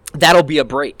 that'll be a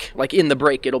break. Like, in the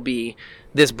break, it'll be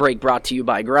this break brought to you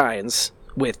by Grinds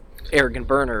with Arrogant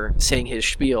Burner saying his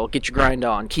spiel, get your grind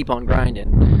on, keep on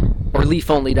grinding. Or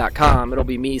LeafOnly.com, it'll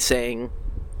be me saying,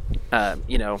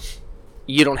 you know,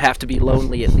 you don't have to be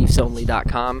lonely at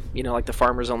LeafsOnly.com, you know, like the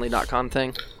FarmersOnly.com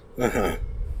thing. Uh-huh.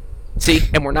 See,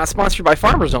 and we're not sponsored by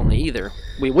Farmers Only either.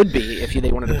 We would be if they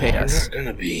wanted to pay us. Not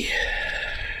gonna be.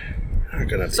 Not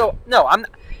gonna be. So no, I'm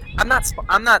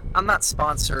not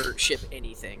sponsorship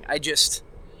anything. I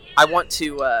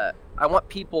want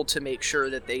people to make sure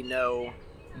that they know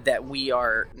that we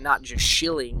are not just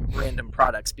shilling random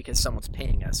products because someone's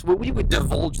paying us. We would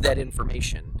divulge that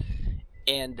information,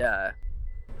 and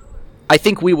I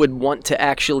think we would want to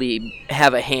actually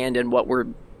have a hand in what we're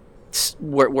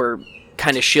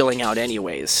kind of shilling out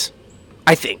anyways.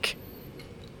 I think.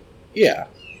 Yeah.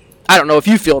 I don't know if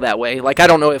you feel that way. Like, I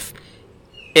don't know if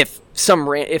I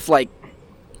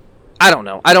don't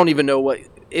know. I don't even know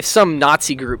if some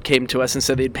Nazi group came to us and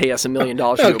said they'd pay us $1 million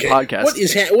to do a podcast.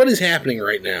 What is happening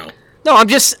right now? No,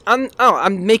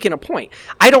 I'm making a point.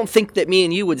 I don't think that me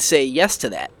and you would say yes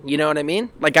to that. You know what I mean?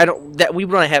 Like, we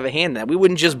want to have a hand in that. We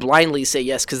wouldn't just blindly say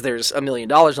yes because there's $1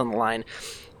 million on the line.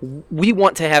 We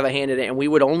want to have a hand in it, and we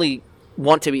would only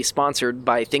want to be sponsored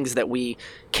by things that we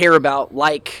care about,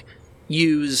 like,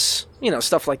 use, you know,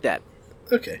 stuff like that.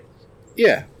 Okay.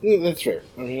 Yeah, that's fair.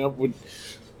 I mean,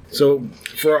 so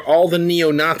for all the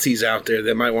neo-Nazis out there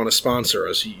that might want to sponsor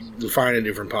us, you'll find a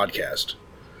different podcast.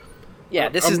 Yeah,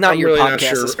 this is not your really podcast. Not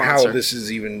sure sponsor. how this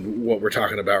is even what we're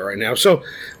talking about right now. So,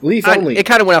 Leaf Only. It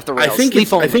kind of went off the rails. I think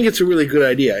it's a really good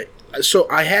idea. So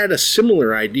I had a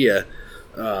similar idea.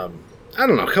 I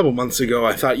don't know. A couple months ago,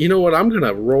 I thought, you know what? I'm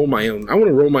gonna roll my own. I want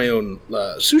to roll my own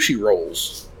sushi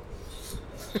rolls.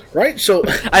 Right? So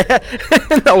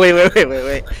no,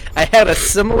 wait. I had a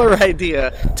similar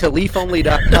idea to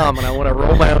LeafOnly.com, and I want to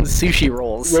roll my own sushi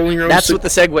rolls. That's what the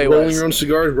segue was. Rolling your own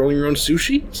cigars, rolling your own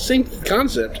sushi. Same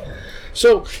concept.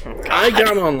 So I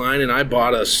got online and I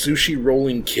bought a sushi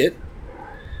rolling kit.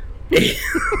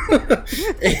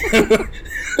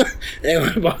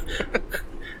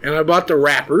 and I bought the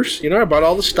wrappers. You know, I bought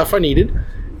all the stuff I needed,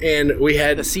 and we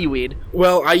had the seaweed.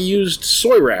 Well, I used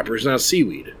soy wrappers, not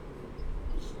seaweed.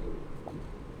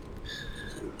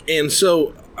 And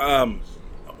so,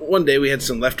 one day we had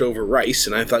some leftover rice,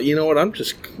 and I thought, you know what? I'm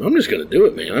just gonna do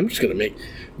it, man. I'm just gonna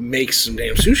make some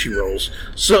damn sushi rolls.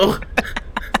 So,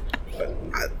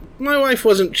 my wife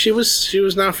wasn't. She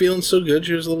was not feeling so good.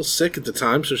 She was a little sick at the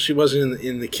time, so she wasn't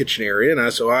in the kitchen area. And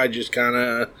I just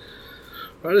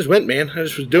went, man. I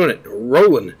just was doing it,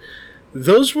 rolling.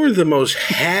 Those were the most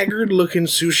haggard-looking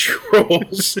sushi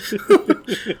rolls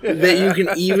that you can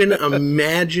even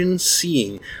imagine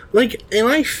seeing. Like, and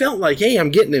I felt like, hey,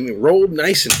 I'm getting them rolled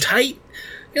nice and tight.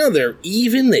 You know, they're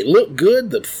even. They look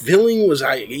good. The filling was,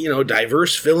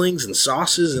 diverse fillings and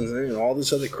sauces and all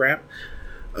this other crap.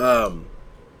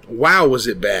 Wow, was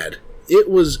it bad? It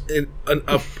was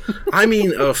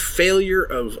a failure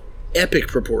of epic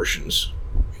proportions.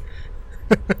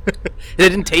 It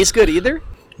didn't taste good either?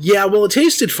 Yeah, well, it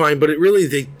tasted fine, but it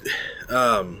really,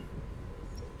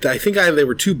 I think they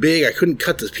were too big. I couldn't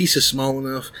cut the pieces small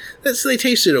enough. They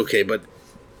tasted okay, but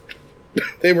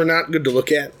they were not good to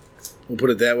look at. We'll put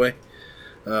it that way.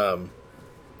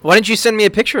 Why didn't you send me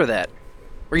a picture of that?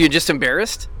 Were you just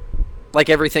embarrassed? Like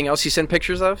everything else you send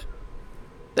pictures of?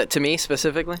 That to me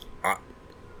specifically?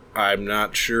 I'm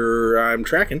not sure I'm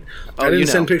tracking. Oh, I didn't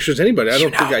send know. pictures to anybody. I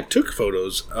don't You think know. I took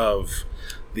photos of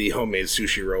the homemade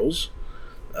sushi rolls.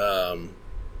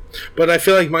 But I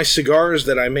feel like my cigars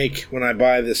that I make when I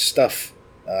buy this stuff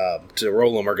to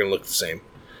roll them are going to look the same.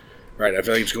 Right? I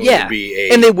feel like it's going to be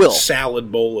and they will.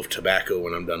 salad bowl of tobacco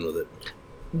when I'm done with it.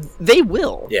 They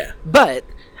will. Yeah. But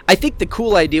I think the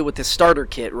cool idea with the starter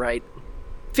kit, right?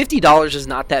 $50 is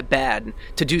not that bad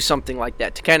to do something like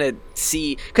that, to kind of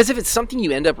see, because if it's something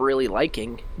you end up really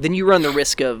liking, then you run the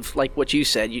risk of, like what you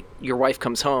said, your wife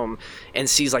comes home and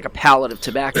sees like a pallet of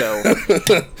tobacco,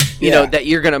 you know, that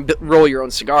you're going to roll your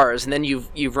own cigars, and then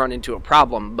you've run into a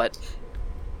problem. But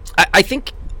I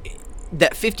think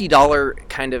that $50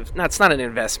 kind of, no, it's not an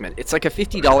investment, it's like a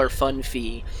 $50 fun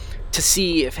fee to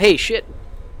see if, hey, shit,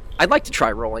 I'd like to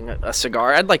try rolling a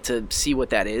cigar. I'd like to see what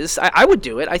that is. I would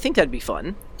do it. I think that'd be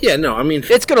fun. Yeah, no, I mean...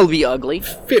 It's going to be ugly.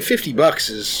 $50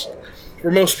 is, for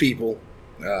most people,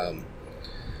 so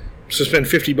spend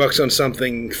 $50 on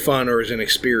something fun or as an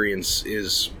experience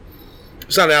is...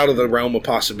 It's not out of the realm of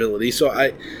possibility. So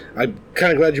I'm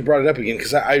kind of glad you brought it up again,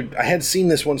 because I had seen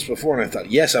this once before, and I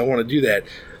thought, yes, I want to do that.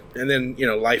 And then, you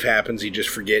know, life happens, you just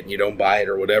forget, and you don't buy it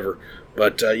or whatever.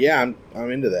 But, yeah,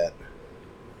 I'm into that.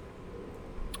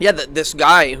 Yeah, this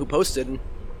guy who posted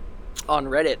on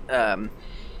Reddit,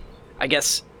 I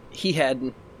guess he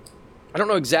had, I don't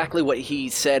know exactly what he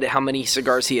said, how many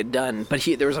cigars he had done, but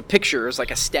there was a picture, it was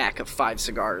like a stack of 5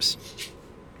 cigars.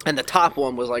 And the top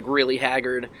one was like really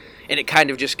haggard, and it kind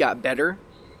of just got better,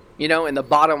 you know, and the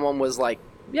bottom one was like,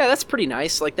 yeah, that's pretty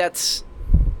nice. Like that's,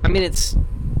 I mean,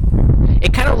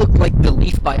 it kind of looked like the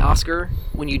Leaf by Oscar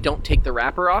when you don't take the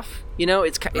wrapper off, you know,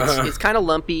 it's kind of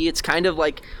lumpy, it's kind of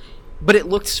like, but it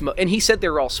looked and he said they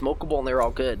were all smokable and they're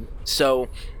all good. So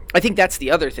I think that's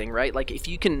the other thing, right? Like if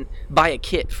you can buy a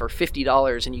kit for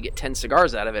 $50 and you get 10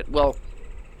 cigars out of it, well,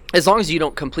 as long as you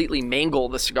don't completely mangle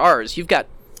the cigars, you've got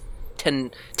 10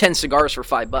 cigars for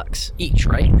 $5 each,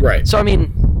 right? Right. So I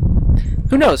mean,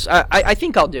 who knows? I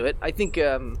think I'll do it. I think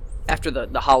after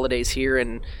the holidays here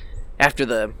and after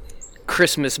the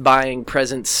Christmas buying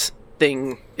presents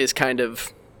thing is kind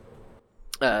of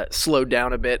slowed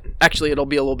down a bit. Actually, it'll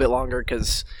be a little bit longer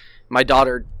because my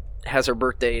daughter has her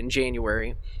birthday in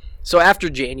January. So after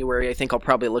January, I think I'll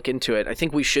probably look into it. I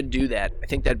think we should do that. I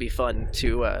think that'd be fun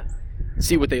to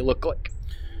see what they look like.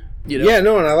 You know? Yeah,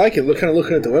 no, and I like it. Kind of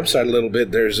looking at the website a little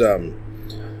bit. There's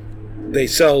they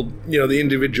sell, you know, the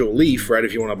individual leaf, right?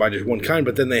 If you want to buy just one kind,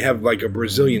 but then they have like a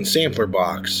Brazilian sampler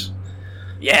box.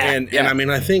 Yeah, and I mean,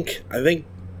 I think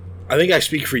I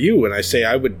speak for you when I say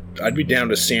I'd be down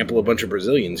to sample a bunch of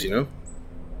Brazilians, you know?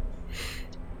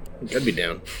 I'd be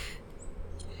down.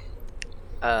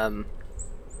 I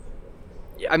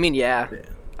mean, yeah.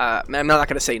 I'm not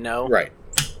going to say no. Right.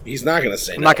 He's not going to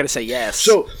say I'm no. not going to say yes.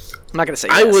 So I'm not going to say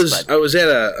yes. I was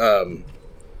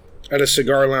at a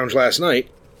cigar lounge last night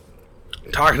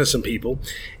talking to some people,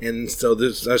 and so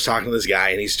I was talking to this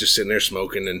guy, and he's just sitting there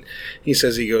smoking, and he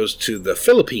says he goes to the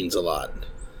Philippines a lot.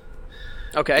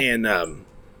 Okay. And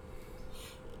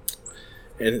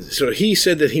so he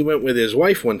said that he went with his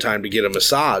wife one time to get a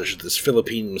massage at this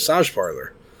Philippine massage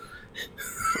parlor.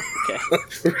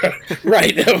 Okay.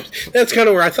 Right. That's kind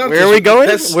of where I thought. Where are we going?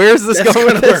 Where's this that's going?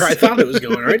 Kind of where I thought it was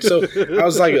going. Right. So I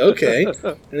was like, okay.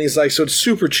 And he's like, so it's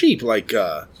super cheap. Like,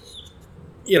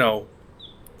 you know,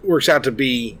 works out to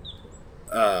be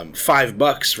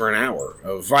 $5 for an hour,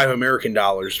 of $5 American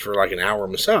for like an hour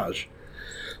massage.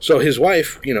 So his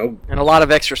wife, you know, and a lot of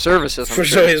extra services.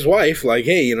 So his wife, like,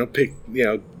 hey, you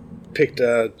know, picked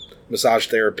a massage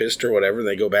therapist or whatever, and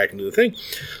they go back and do the thing.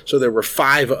 So there were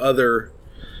 5 other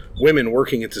women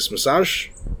working at this massage.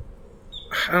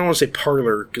 I don't want to say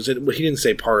parlor because he didn't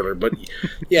say parlor, but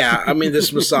yeah, I mean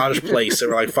this massage place. There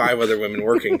were like 5 other women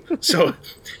working. So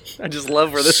I just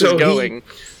love where this is going.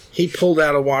 He pulled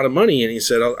out a wad of money and he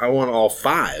said, "I want all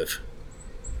 5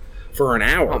 for an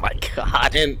hour." Oh my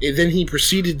god! And then he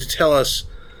proceeded to tell us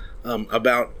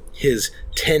about his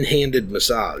 10-handed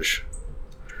massage.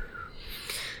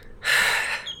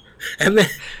 And then,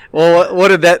 well, what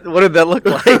did that look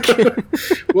like?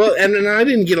 well, and then I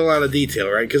didn't get a lot of detail,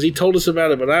 right? Because he told us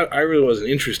about it, but I really wasn't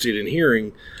interested in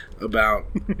hearing about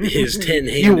his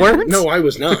 10-handed. You weren't? No, I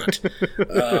was not.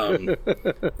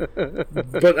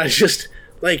 But I just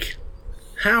like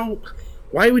how.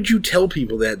 Why would you tell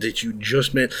people that you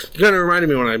just met? It kind of reminded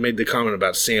me when I made the comment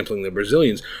about sampling the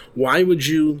Brazilians. Why would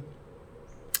you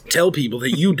tell people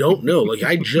that you don't know? Like,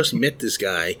 I just met this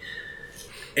guy,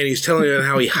 and he's telling me about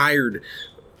how he hired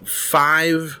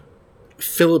 5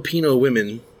 Filipino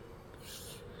women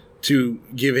to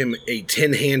give him a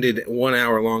 10-handed, 1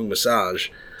 hour long massage.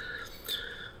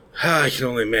 I can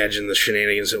only imagine the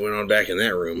shenanigans that went on back in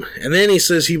that room. And then he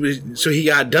says he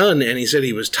got done, and he said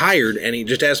he was tired, and he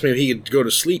just asked me if he could go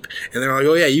to sleep. And they're like,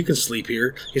 oh yeah, you can sleep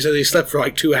here. He says he slept for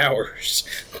like 2 hours.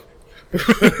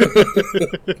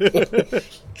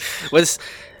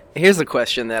 Here's a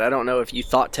question that I don't know if you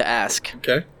thought to ask.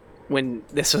 Okay. When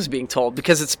this was being told,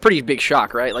 because it's a pretty big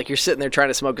shock, right? Like, you're sitting there trying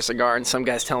to smoke a cigar and some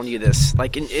guy's telling you this.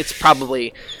 Like, it's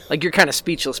probably, like, you're kind of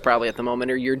speechless probably at the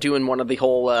moment, or you're doing one of the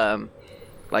whole,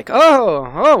 like,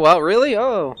 well, really?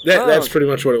 That's pretty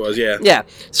much what it was, yeah. Yeah,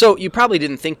 so you probably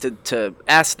didn't think to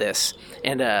ask this,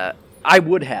 and I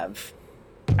would have.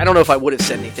 I don't know if I would have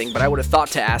said anything, but I would have thought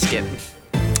to ask him,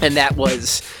 and that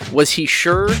was he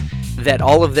sure that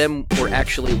all of them were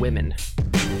actually women?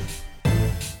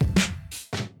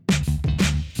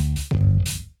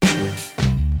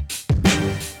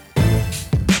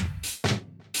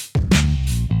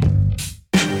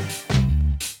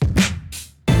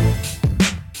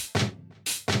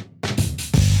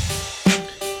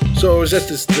 So I was at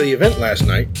the event last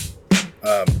night,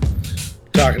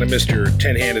 talking to Mr.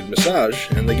 10-Handed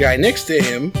Massage, and the guy next to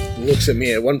him looks at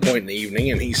me at one point in the evening,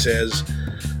 and he says,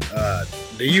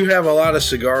 do you have a lot of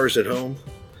cigars at home?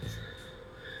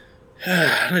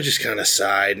 And I just kind of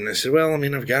sighed, and I said, well, I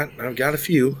mean, I've got a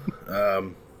few,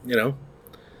 you know.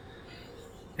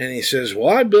 And he says,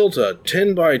 well, I built a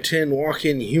 10x10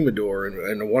 walk-in humidor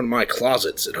in one of my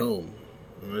closets at home.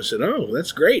 And I said, oh,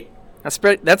 that's great.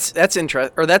 That's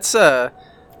interesting, or that's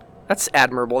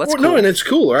admirable. That's cool. No, and it's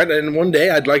cool, right? And one day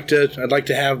I'd like to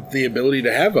have the ability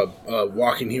to have a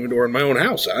walk-in humidor in my own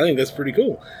house. I think that's pretty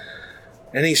cool.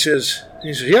 And he says,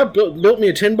 yeah, built me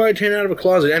a 10x10 out of a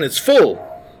closet, and it's full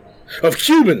of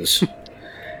Cubans.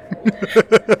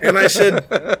 And I said,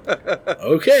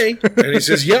 okay. And he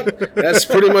says, yep, that's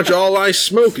pretty much all I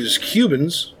smoke is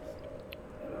Cubans.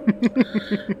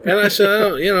 And I said,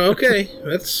 oh, okay,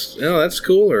 that's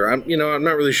cool. Or I'm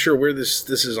not really sure where this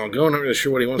is all going. I'm not really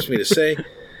sure what he wants me to say.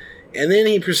 And then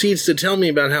he proceeds to tell me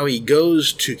about how he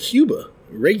goes to Cuba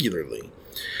regularly,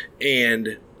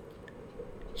 and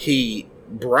he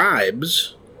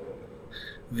bribes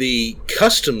the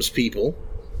customs people,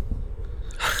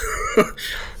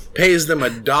 pays them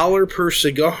 $1 per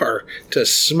cigar to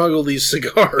smuggle these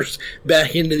cigars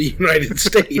back into the United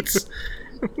States.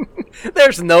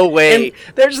 There's no way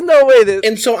that...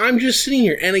 And so I'm just sitting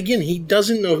here, and again, he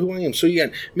doesn't know who I am. So you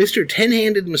got Mr.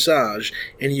 10-Handed Massage,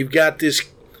 and you've got this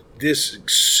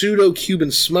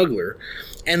pseudo-Cuban smuggler,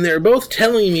 and they're both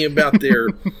telling me about their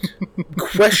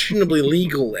questionably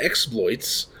legal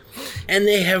exploits, and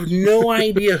they have no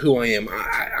idea who I am.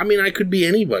 I mean, I could be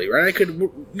anybody, right? I could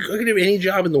have any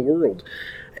job in the world.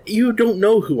 You don't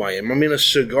know who I am. I'm in a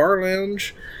cigar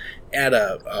lounge at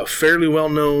a fairly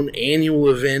well-known annual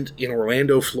event in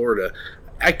Orlando, Florida.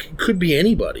 I could be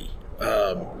anybody.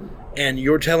 And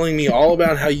you're telling me all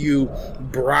about how you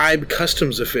bribe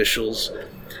customs officials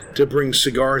to bring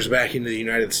cigars back into the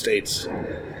United States.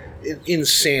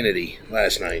 Insanity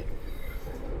last night.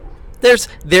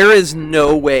 There is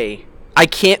no way. I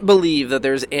can't believe that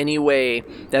there's any way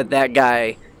that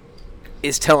guy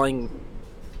is telling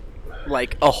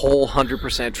like a whole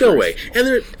 100% truth. No way. And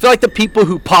I feel like the people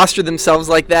who posture themselves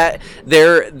like that,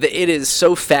 it is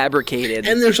so fabricated.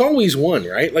 And there's always one,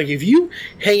 right? Like, if you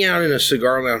hang out in a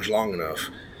cigar lounge long enough,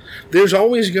 there's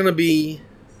always going to be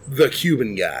the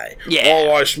Cuban guy. Yeah.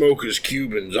 All I smoke is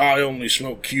Cubans. I only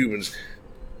smoke Cubans.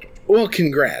 Well,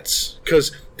 congrats.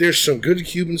 Because there's some good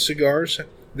Cuban cigars.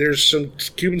 There's some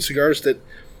Cuban cigars that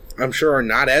I'm sure are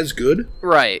not as good.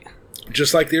 Right.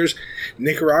 Just like there's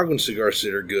Nicaraguan cigars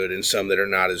that are good and some that are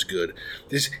not as good.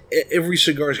 Every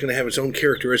cigar is going to have its own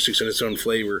characteristics and its own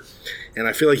flavor. And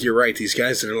I feel like you're right. These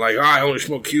guys that are like, I only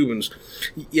smoke Cubans.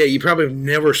 Yeah, you probably have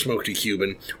never smoked a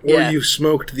Cuban. Or you've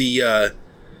smoked the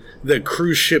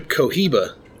cruise ship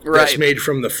Cohiba. Right. That's made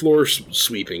from the floor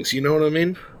sweepings. You know what I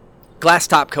mean? Glass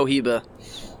top Cohiba.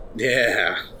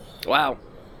 Yeah. Wow.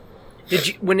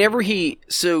 Whenever he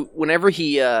said,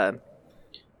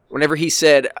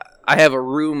 I have a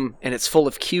room and it's full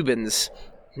of Cubans,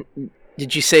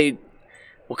 did you say,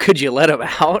 well, could you let them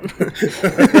out?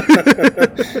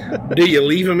 Do you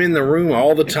leave them in the room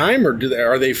all the time, or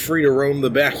are they free to roam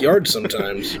the backyard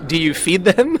sometimes? Do you feed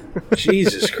them?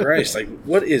 Jesus Christ. Like,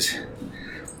 what is...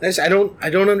 I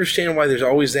don't understand why there's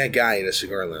always that guy in a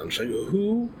cigar lounge. Like,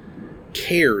 who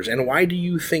cares, and why do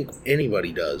you think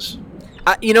anybody does?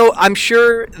 I'm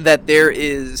sure that there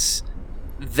is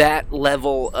that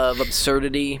level of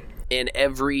absurdity in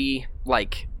every,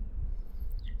 like,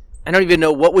 I don't even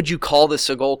know, what would you call the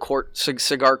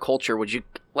cigar culture? Would you,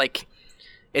 like,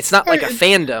 It's not like a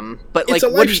fandom, but like it's a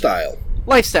lifestyle.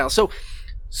 Lifestyle. So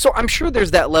I'm sure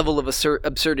there's that level of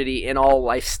absurdity in all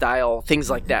lifestyle things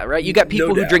like that, right? You got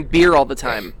people who drink beer all the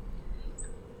time.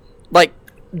 Like,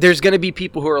 there's going to be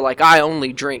people who are like, I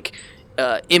only drink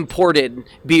imported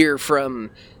beer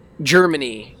from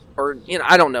Germany, or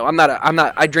I don't know.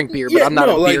 I drink beer, but I'm not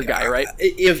a beer guy, right?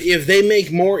 If they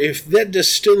make more, if that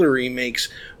distillery makes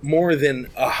more than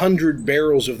 100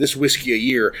 barrels of this whiskey a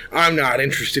year, I'm not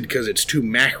interested because it's too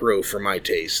macro for my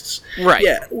tastes. Right.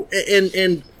 Yeah,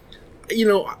 and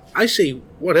I say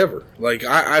whatever. Like,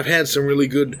 I've had some really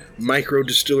good micro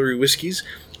distillery whiskeys,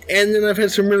 and then I've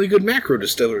had some really good macro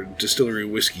distillery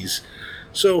whiskeys.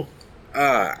 So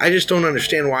I just don't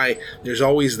understand why there's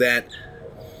always that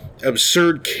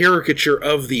absurd caricature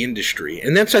of the industry.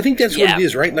 And I think that's what it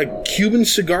is, right? Like, Cuban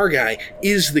Cigar Guy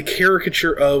is the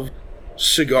caricature of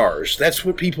cigars. That's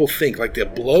what people think. Like, the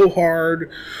blowhard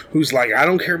who's like, I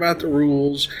don't care about the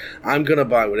rules. I'm going to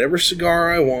buy whatever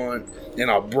cigar I want, and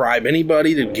I'll bribe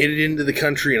anybody to get it into the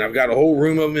country, and I've got a whole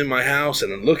room of them in my house,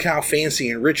 and look how fancy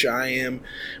and rich I am.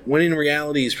 When in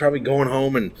reality, he's probably going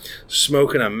home and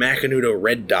smoking a Macanudo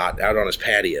Red Dot out on his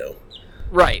patio.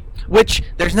 Right. Which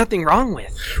there's nothing wrong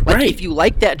with. Like, right. If you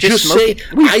like that, just smoke say, it.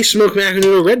 I smoke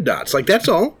Macanudo Red Dots. Like, that's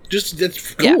all.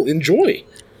 That's cool. Yeah. Enjoy.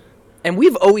 And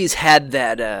we've always had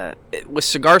that, with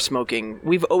cigar smoking,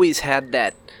 we've always had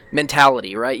that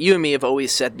mentality, right? You and me have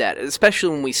always said that, especially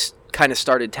when we kind of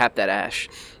started Tap That Ash.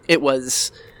 It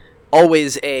was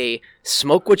always a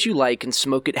smoke what you like and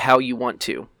smoke it how you want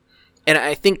to. And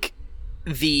I think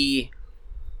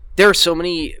there are so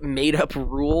many made-up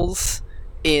rules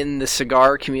in the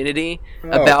cigar community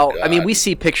about, I mean, we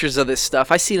see pictures of this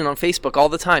stuff. I see it on Facebook all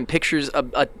the time. Pictures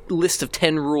of a list of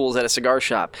 10 rules at a cigar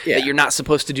shop that you're not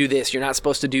supposed to do this, you're not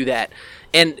supposed to do that.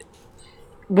 And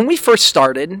when we first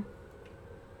started,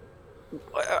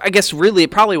 I guess really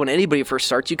probably when anybody first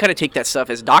starts, you kind of take that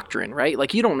stuff as doctrine, right?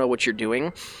 Like, you don't know what you're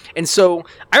doing. And so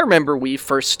I remember we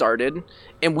first started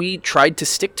and we tried to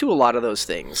stick to a lot of those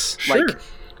things. Sure. Like,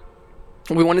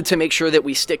 we wanted to make sure that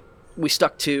we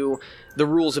stuck to the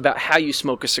rules about how you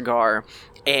smoke a cigar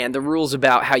and the rules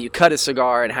about how you cut a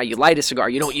cigar and how you light a cigar.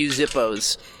 You don't use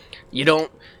Zippos. You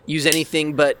don't use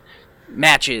anything but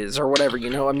matches or whatever,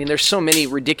 I mean, there's so many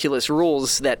ridiculous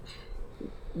rules that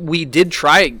we did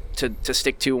try to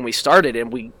stick to when we started,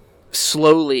 and we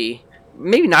slowly,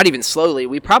 maybe not even slowly,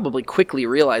 we probably quickly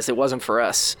realized it wasn't for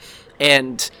us.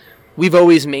 And we've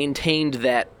always maintained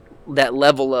that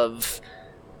level of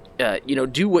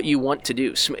do what you want to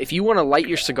do. So if you want to light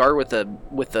your cigar with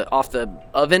the off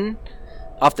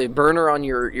the burner on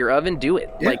your oven, do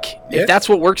it. Yeah. If that's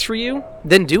what works for you,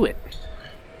 then do it.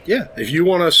 Yeah. If you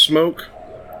want to smoke,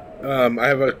 I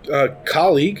have a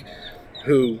colleague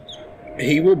who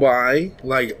he will buy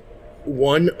like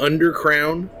one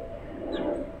undercrown,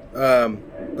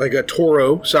 like a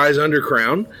Toro size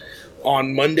undercrown,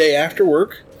 on Monday after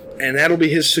work, and that'll be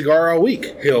his cigar all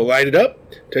week. He'll light it up,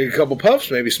 take a couple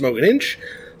puffs, maybe smoke an inch,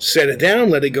 set it down,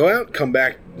 let it go out, come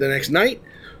back the next night,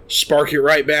 spark it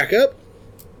right back up,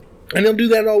 and he'll do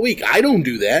that all week. I don't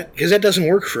do that because that doesn't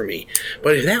work for me.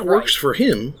 But if that works for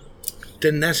him,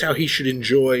 then that's how he should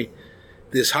enjoy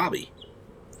this hobby.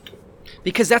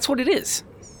 Because that's what it is,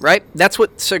 right? That's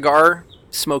what cigar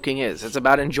smoking is. It's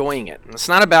about enjoying it. It's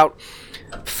not about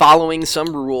following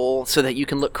some rule so that you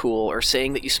can look cool, or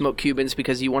saying that you smoke Cubans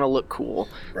because you want to look cool.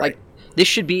 Right. Like, this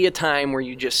should be a time where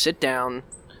you just sit down,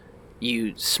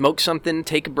 you smoke something,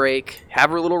 take a break,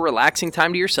 have a little relaxing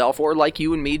time to yourself, or like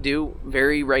you and me do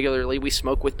very regularly, we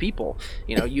smoke with people.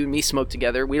 You and me smoke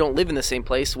together. We don't live in the same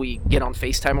place. We get on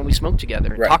FaceTime and we smoke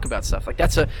together and talk about stuff. Like,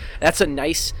 that's a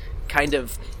nice kind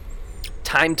of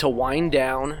time to wind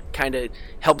down, kind of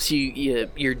helps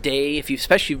your day.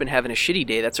 Especially if you've been having a shitty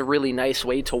day, that's a really nice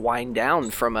way to wind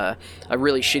down from a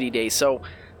really shitty day. So,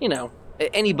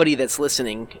 anybody that's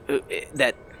listening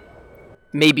that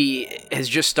maybe has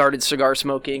just started cigar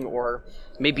smoking, or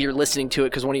maybe you're listening to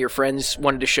it because one of your friends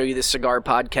wanted to show you this cigar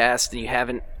podcast and you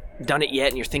haven't done it yet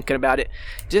and you're thinking about it,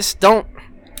 just don't.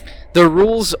 The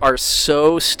rules are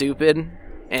so stupid.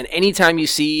 And anytime you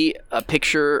see a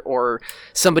picture or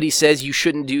somebody says you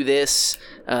shouldn't do this,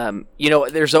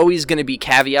 there's always going to be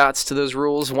caveats to those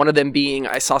rules. One of them being,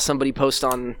 I saw somebody post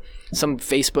on some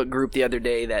Facebook group the other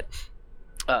day that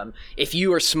if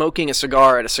you are smoking a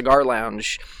cigar at a cigar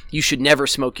lounge, you should never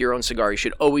smoke your own cigar. You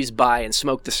should always buy and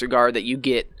smoke the cigar that you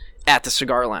get at the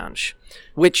cigar lounge,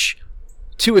 which,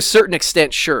 to a certain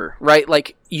extent, sure, right?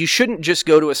 Like, you shouldn't just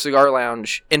go to a cigar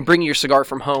lounge and bring your cigar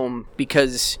from home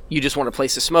because you just want a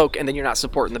place to smoke, and then you're not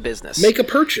supporting the business. Make a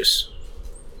purchase.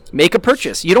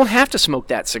 You don't have to smoke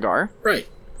that cigar. Right.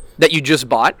 that you just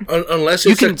bought. Unless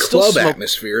it's a club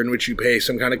atmosphere in which you pay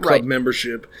some kind of club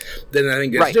membership, then I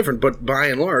think that's different. But by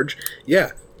and large,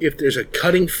 yeah, if there's a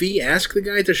cutting fee, ask the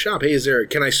guy at the shop, hey, is there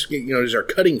a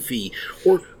cutting fee?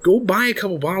 Or go buy a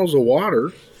couple bottles of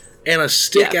water and a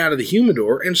stick out of the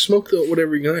humidor and smoke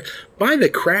whatever you're going to. Buy the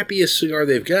crappiest cigar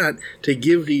they've got to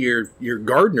give to your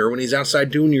gardener when he's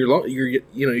outside doing your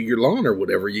lawn or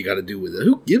whatever you got to do with it.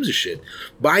 Who gives a shit?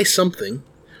 Buy something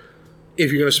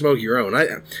if you're going to smoke your own.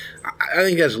 I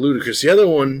think that's ludicrous. The other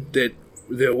one that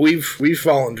we've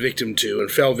fallen victim to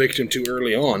and fell victim to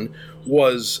early on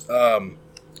was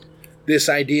this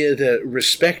idea to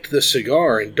respect the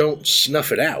cigar and don't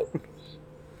snuff it out.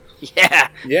 Yeah.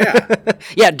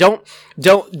 Yeah, don't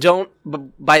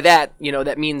by that,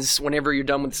 that means whenever you're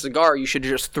done with the cigar, you should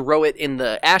just throw it in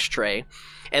the ashtray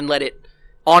and let it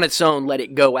on its own, let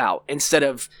it go out instead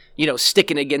of,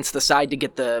 sticking against the side to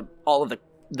get all of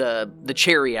the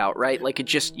cherry out, right? Like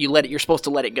you're supposed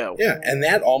to let it go. Yeah, and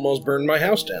that almost burned my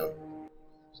house down.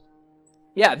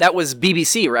 Yeah, that was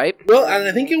BBC, right? Well,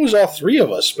 I think it was all three of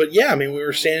us, but yeah, I mean, we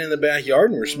were standing in the backyard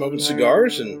and we were smoking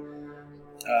cigars and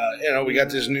we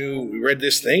read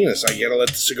this thing, and it's like, you gotta let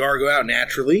the cigar go out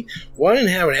naturally. Well, I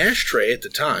didn't have an ashtray at the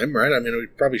time, right? I mean, we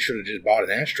probably should have just bought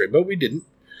an ashtray, but we didn't.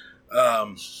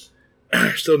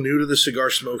 Still new to the cigar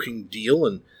smoking deal,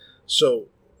 and so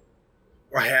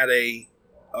I had a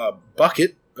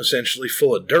bucket, essentially,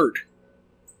 full of dirt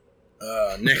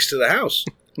next to the house.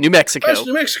 New Mexico. That's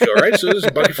New Mexico, right? So there's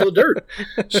a bucket full of dirt.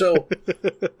 So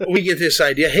we get this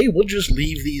idea, hey, we'll just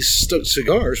leave these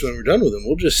cigars when we're done with them.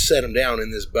 We'll just set them down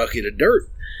in this bucket of dirt.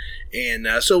 And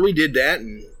so we did that,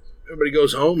 and everybody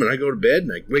goes home, and I go to bed,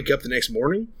 and I wake up the next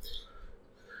morning,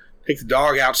 take the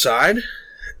dog outside,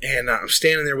 and I'm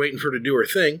standing there waiting for her to do her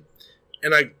thing,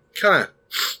 and I kind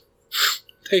of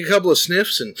take a couple of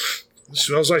sniffs, and it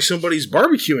smells like somebody's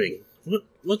barbecuing.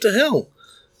 What the hell?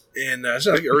 And it's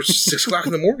like 6 o'clock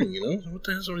in the morning, What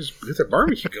the hell? Somebody's got their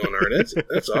barbecue going on.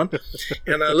 That's odd.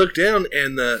 And I looked down,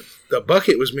 and the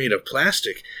bucket was made of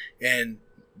plastic, and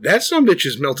that sumbitch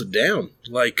is melted down.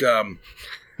 Like,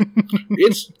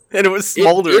 it's... And it was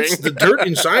smoldering. The dirt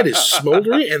inside is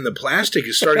smoldering, and the plastic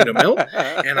is starting to melt.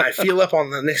 And I feel up on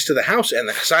the next to the house, and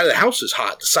the side of the house is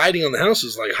hot. The siding on the house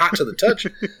is like hot to the touch.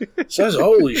 So I was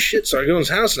holy shit. So I go in his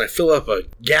house, and I fill up a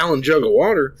gallon jug of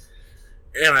water.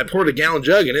 And I poured a gallon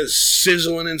jug, and it's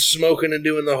sizzling and smoking and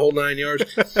doing the whole 9 yards.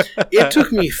 It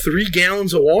took me 3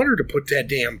 gallons of water to put that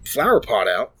damn flower pot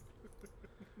out.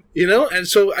 And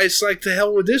so it's like, to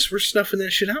hell with this. We're snuffing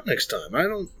that shit out next time. I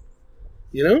don't,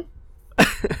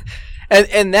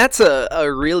 And that's a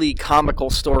really comical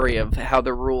story of how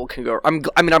the rule can go. I'm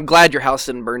glad your house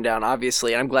didn't burn down,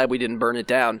 obviously, and I'm glad we didn't burn it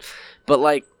down.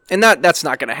 But and that's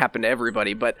not going to happen to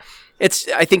everybody, but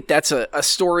I think that's a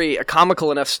story, a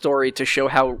comical enough story to show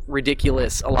how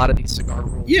ridiculous a lot of these cigar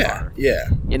rules are. Yeah.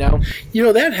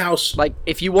 That house. Like,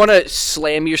 if you want to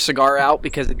slam your cigar out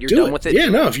because you're done with it. Yeah,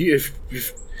 no, if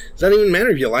it doesn't even matter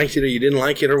if you liked it or you didn't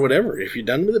like it or whatever. If you're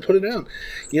done with it, put it out.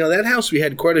 That house, we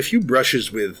had quite a few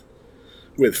brushes with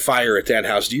fire at that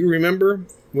house. Do you remember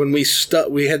when we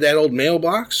had that old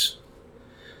mailbox?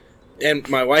 And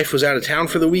my wife was out of town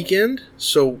for the weekend,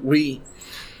 so we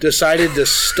decided to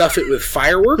stuff it with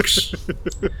fireworks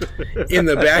in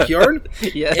the backyard.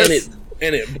 Yes.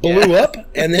 And it blew up,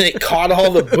 and then it caught all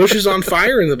the bushes on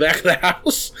fire in the back of the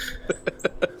house.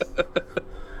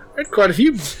 I had quite a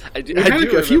few. I had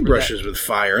a few brushes with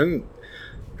fire, and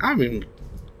I mean,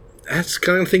 that's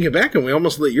kind of thinking back, and we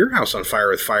almost lit your house on fire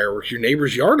with fireworks, your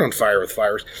neighbor's yard on fire with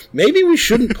fireworks. Maybe we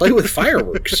shouldn't play with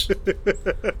fireworks. That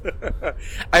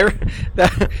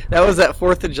was that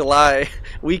 4th of July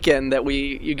weekend that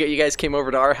you guys came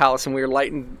over to our house, and we were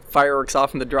lighting fireworks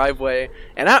off in the driveway.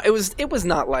 And it was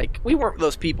not like, we weren't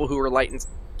those people who were lighting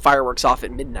fireworks off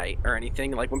at midnight or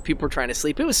anything. Like, when people were trying to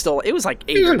sleep, it was like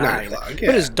 8 or 9. But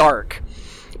it was dark.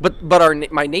 But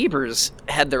my neighbors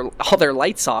had all their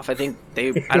lights off. I think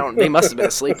they must have been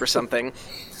asleep or something.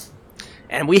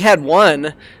 And we had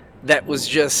one that was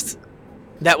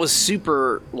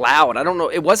super loud. I don't know.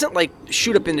 It wasn't like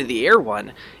shoot up into the air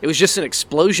one. It was just an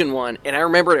explosion one. And I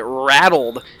remember it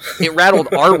rattled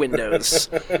our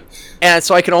windows. And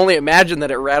so I can only imagine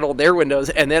that it rattled their windows.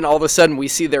 And then all of a sudden we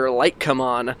see their light come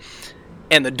on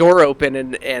and the door open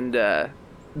and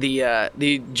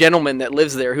the gentleman that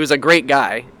lives there, who's a great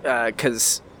guy,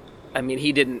 because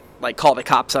he didn't call the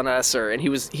cops on us, and he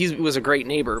was a great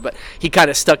neighbor, but he kind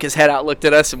of stuck his head out, looked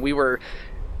at us, and we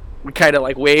kind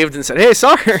of waved and said, "Hey,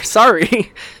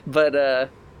 sorry," but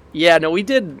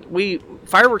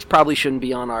fireworks probably shouldn't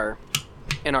be in our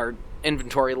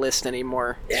inventory list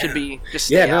anymore. It should be just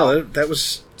Yeah, stay out. no, that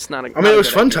was. It's not a. I mean, it was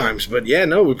fun times, but yeah,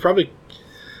 no, we probably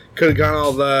could have gone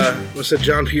all the what's that,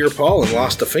 John Pierre Paul, and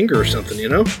lost a finger or something, you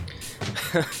know?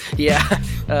 Yeah,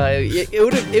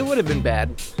 it would have been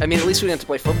bad. I mean, at least we didn't have to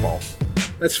play football.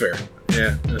 That's fair.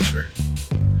 Yeah, that's fair.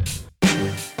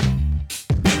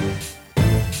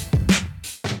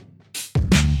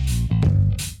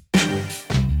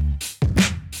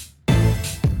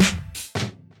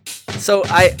 So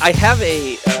I have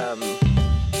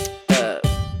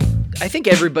I think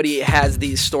everybody has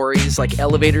these stories, like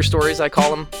elevator stories, I call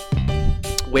them,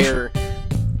 where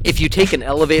if you take an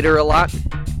elevator a lot,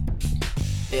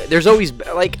 there's always,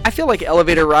 like, I feel like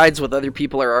elevator rides with other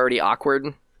people are already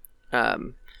awkward.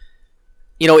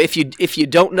 You know, if you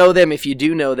don't know them, if you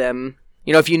do know them,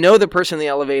 you know, if you know the person in the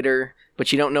elevator,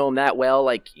 but you don't know them that well,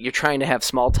 like, you're trying to have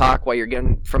small talk while you're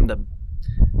getting from the,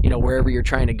 you know, wherever you're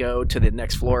trying to go to the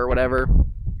next floor or whatever.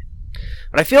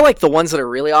 But I feel like the ones that are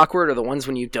really awkward are the ones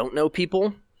when you don't know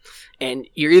people and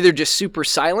you're either just super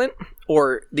silent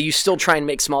or you still try and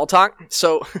make small talk.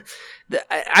 So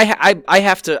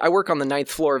I work on the 9th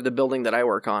floor of the building that I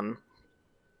work on,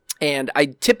 and I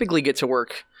typically get to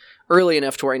work early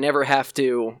enough to where I never have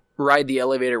to ride the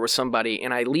elevator with somebody,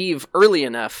 and I leave early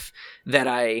enough that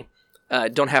I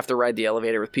don't have to ride the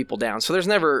elevator with people down. So there's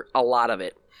never a lot of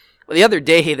it. Well, the other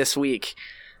day this week,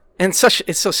 and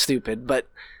it's so stupid, but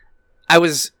I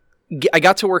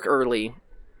got to work early,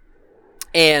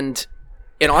 and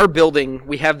in our building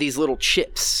we have these little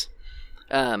chips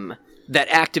that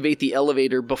activate the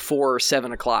elevator before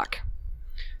 7 o'clock.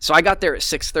 So I got there at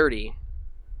 6:30,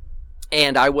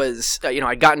 and I was,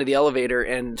 I got into the elevator,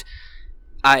 and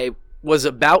I was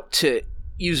about to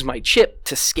use my chip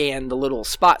to scan the little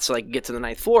spot so I could get to the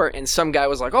 9th floor, and some guy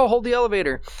was like, "Oh, hold the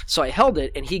elevator." So I held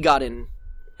it, and he got in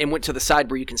and went to the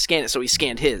side where you can scan it, so he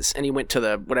scanned his, and he went to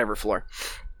the whatever floor.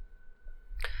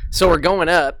 So we're going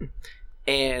up,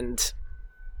 and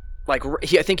like,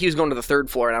 I think he was going to the 3rd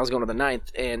floor, and I was going to the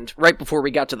 9th, and right before we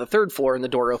got to the 3rd floor and the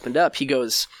door opened up, he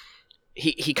goes,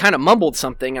 he kind of mumbled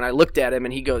something, and I looked at him,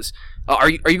 and he goes, are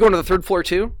you going to the 3rd floor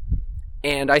too?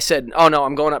 And I said, "Oh no,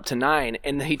 I'm going up to 9."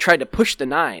 And he tried to push the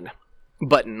 9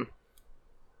 button,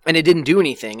 and it didn't do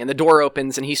anything, and the door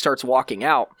opens, and he starts walking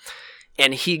out.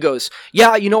 And he goes, "Yeah,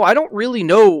 I don't really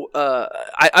know.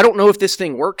 I don't know if this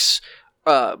thing works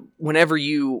whenever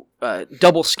you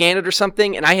double scan it or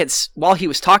something." And while he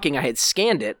was talking, I had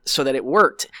scanned it so that it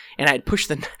worked, and I had pushed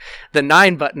the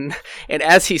 9 button. And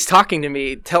as he's talking to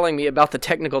me, telling me about the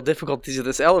technical difficulties of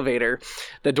this elevator,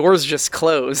 the doors just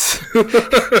close,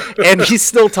 and he's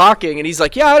still talking, and he's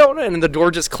like, "Yeah, I don't know," and the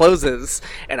door just closes,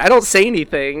 and I don't say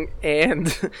anything,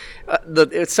 and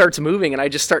it starts moving, and I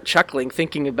just start chuckling,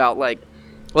 thinking about, like,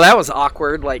 well, that was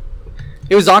awkward. Like,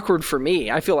 it was awkward for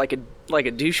me. I feel like a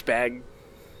douchebag,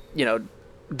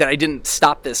 that I didn't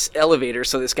stop this elevator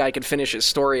so this guy could finish his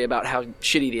story about how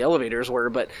shitty the elevators were.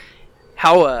 But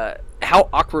how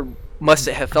awkward must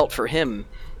it have felt for him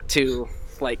to,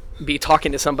 like, be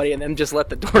talking to somebody and then just let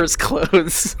the doors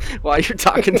close while you're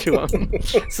talking to him.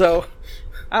 So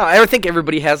I don't think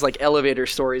everybody has, like, elevator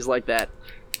stories like that.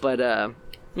 But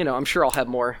I'm sure I'll have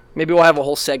more. Maybe we'll have a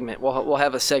whole segment. We'll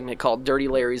have a segment called Dirty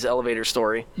Larry's Elevator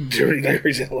Story. Dirty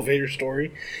Larry's Elevator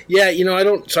Story. Yeah, I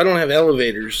don't have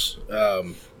elevators. I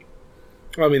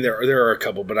mean, there are a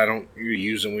couple, but I don't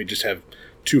use them. We just have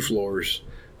 2 floors.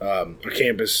 Our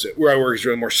campus where I work is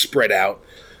really more spread out.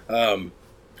 So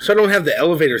I don't have the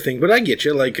elevator thing, but I get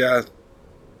you. Like,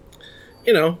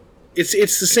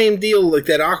 it's the same deal, like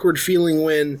that awkward feeling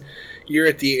when you're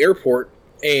at the airport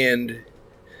and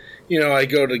I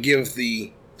go to give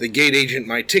the gate agent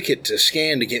my ticket to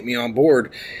scan to get me on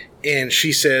board, and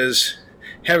she says,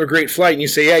 "Have a great flight," and you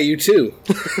say, "Yeah, you too."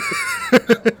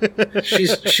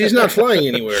 She's not flying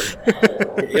anywhere.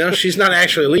 She's not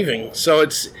actually leaving. So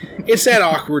it's that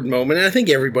awkward moment, and I think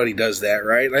everybody does that,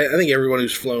 right? I think everyone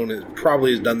who's flown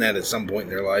probably has done that at some point in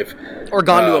their life. Or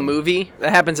gone to a movie.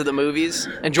 That happens at the movies.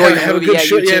 Enjoy the movie. Yeah,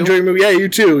 you too. Yeah, enjoy your movie. Yeah, you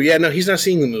too. Yeah, no, he's not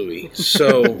seeing the movie.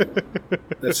 So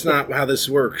that's not how this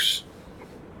works.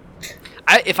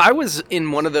 If I was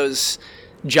in one of those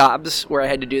jobs where I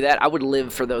had to do that, I would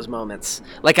live for those moments.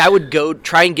 Like, I would go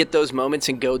try and get those moments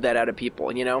and goad that out of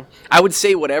people, I would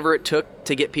say whatever it took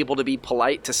to get people to be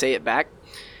polite, to say it back,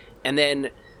 and then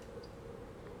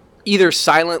either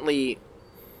silently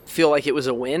feel like it was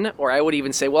a win, or I would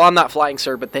even say, "Well, I'm not flying,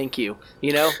 sir, but thank you."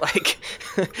 Like,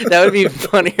 that would be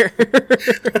funnier.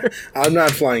 "I'm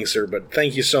not flying, sir, but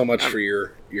thank you so much for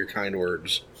your kind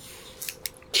words."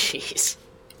 Jeez.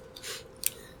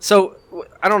 So,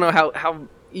 I don't know how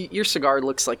your cigar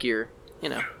looks like you're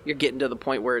getting to the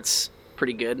point where it's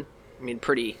pretty good. I mean,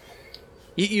 pretty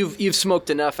You've smoked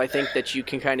enough, I think, that you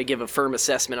can kind of give a firm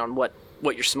assessment on what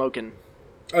you're smoking.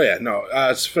 Oh yeah, no,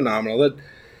 it's phenomenal.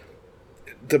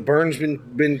 The burn's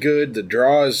been good. The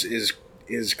draw is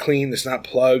clean. It's not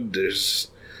plugged. There's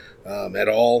at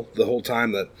all the whole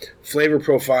time. The flavor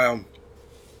profile,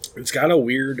 it's got a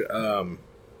weird.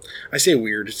 I say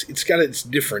weird. It's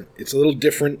different. It's a little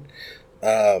different.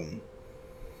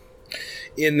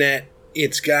 In that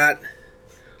it's got,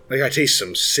 like, I taste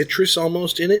some citrus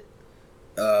almost in it.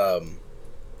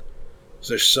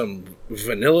 There's some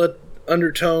vanilla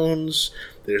undertones.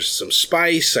 There's some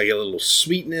spice. I get a little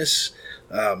sweetness.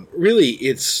 Really,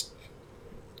 it's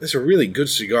a really good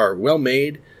cigar. Well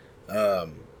made. I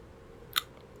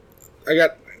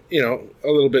got, a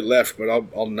little bit left, but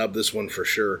I'll nub this one for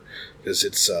sure because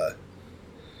it's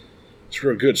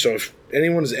real good. So if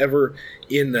anyone's ever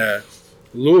in the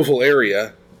Louisville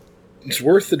area, it's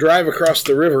worth the drive across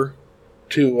the river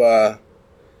to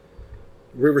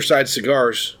Riverside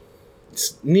Cigars.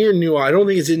 It's near I don't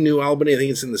think it's in New Albany. I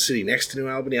think it's in the city next to New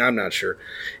Albany. I'm not sure.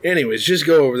 Anyways, just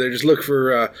go over there. Just look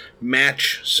for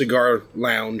Match Cigar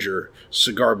Lounge or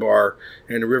Cigar Bar,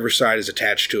 and the Riverside is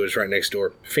attached to it. It's right next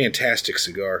door. Fantastic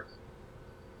cigar.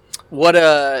 What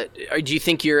do you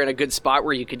think you're in a good spot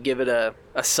where you could give it a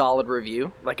solid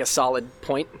review, like a solid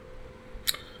point?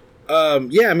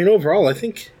 Yeah, I mean, overall, I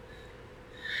think,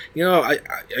 I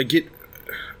get,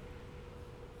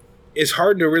 it's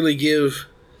hard to really give,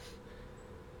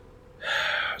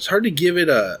 it's hard to give it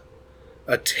a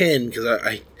 10 because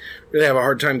I really have a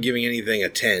hard time giving anything a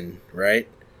 10, right?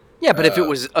 Yeah, but if it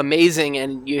was amazing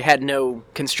and you had no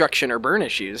construction or burn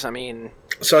issues, I mean...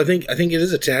 So I think it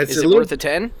is a 10. Is it worth a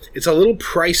 10? It's a little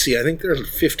pricey. I think they're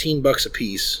 $15 a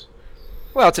piece.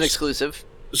 Well, it's an exclusive.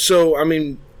 So, I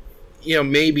mean,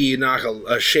 maybe you knock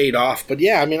a shade off. But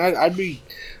yeah, I mean, I'd be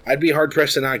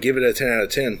hard-pressed to not give it a 10 out of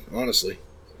 10, honestly.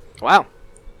 Wow.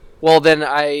 Well, then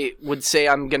I would say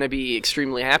I'm going to be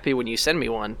extremely happy when you send me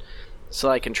one so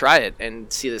I can try it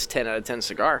and see this 10 out of 10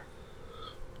 cigar.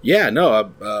 Yeah,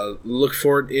 no, look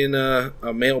for it in a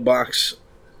mailbox.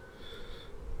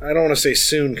 I don't want to say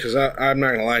soon because I'm not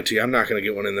going to lie to you. I'm not going to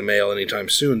get one in the mail anytime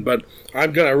soon, but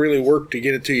I'm going to really work to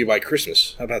get it to you by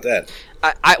Christmas. How about that?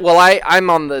 I'm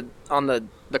on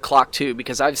the clock too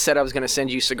because I've said I was going to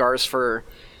send you cigars for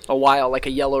a while, like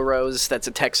a Yellow Rose that's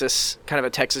a Texas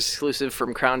exclusive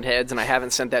from Crowned Heads, and I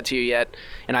haven't sent that to you yet.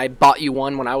 And I bought you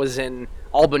one when I was in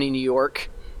Albany, New York,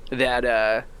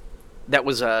 that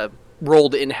was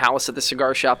rolled in-house at the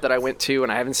cigar shop that I went to,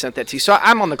 and I haven't sent that to you. So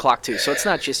I'm on the clock too, so it's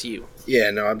not just you. Yeah,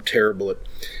 no, I'm terrible at...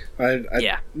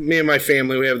 Me and my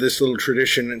family, we have this little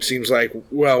tradition, it seems like,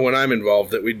 well, when I'm involved,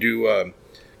 that we do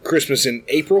Christmas in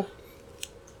April.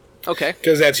 Okay.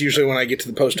 Because that's usually when I get to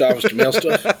the post office to mail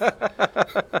stuff.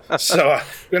 So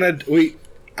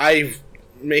I'm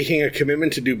making a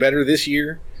commitment to do better this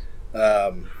year.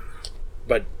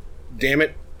 But damn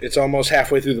it, it's almost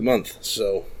halfway through the month,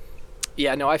 so...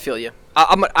 Yeah, no, I feel you.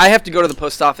 I have to go to the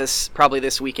post office probably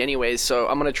this week anyways, so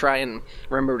I'm going to try and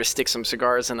remember to stick some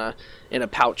cigars in a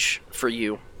pouch for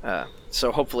you.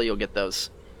 So hopefully you'll get those.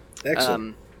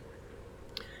 Excellent.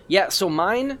 Yeah, so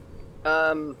mine,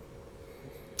 I'm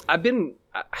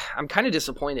kind of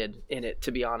disappointed in it,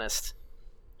 to be honest.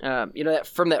 That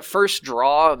from that first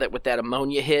draw with that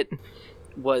ammonia hit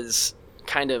was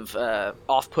kind of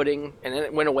off-putting, and then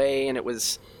it went away, and it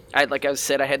was... like I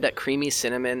said, I had that creamy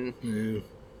cinnamon. Mm.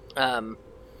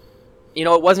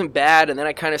 It wasn't bad, and then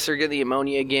I kind of started getting the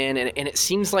ammonia again, and it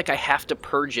seems like I have to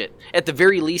purge it. At the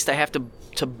very least, I have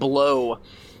to blow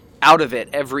out of it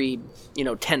every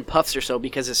 10 puffs or so,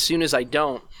 because as soon as I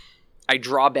don't, I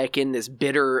draw back in this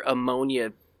bitter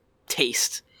ammonia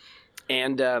taste,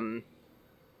 and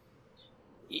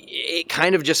it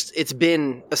kind of it's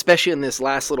been, especially in this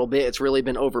last little bit, it's really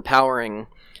been overpowering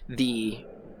the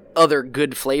other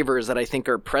good flavors that I think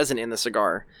are present in the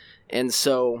cigar. And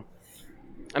so,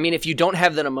 I mean, if you don't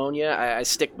have that ammonia, I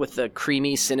stick with the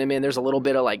creamy cinnamon. There's a little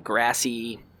bit of like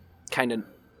grassy, kind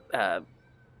of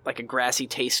like a grassy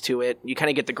taste to it. You kind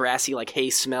of get the grassy like hay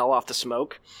smell off the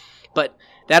smoke. But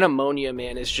that ammonia,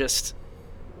 man, is just,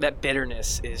 that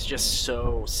bitterness is just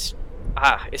so,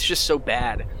 it's just so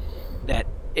bad that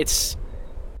it's,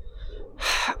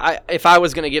 if I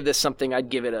was going to give this something, I'd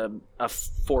give it a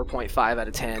 4.5 out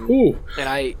of 10. Ooh. And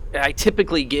I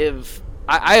typically give...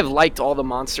 I have liked all the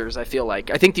monsters, I feel like.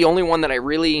 I think the only one that I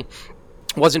really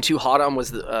wasn't too hot on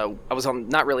was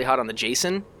not really hot on the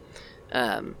Jason.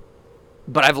 But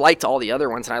I've liked all the other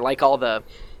ones, and I like all the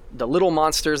little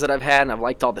monsters that I've had, and I've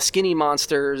liked all the skinny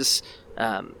monsters.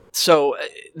 So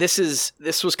this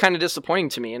was kind of disappointing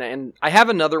to me, and I have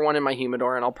another one in my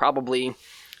humidor, and I'll probably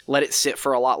let it sit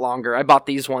for a lot longer. I bought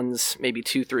these ones maybe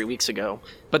 2-3 weeks ago,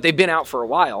 but they've been out for a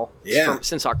while. Yeah.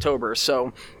 Since October.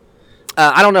 So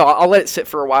I don't know. I'll let it sit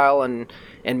for a while and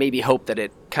maybe hope that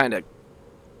it kind of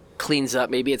cleans up.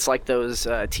 Maybe it's like those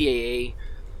TAA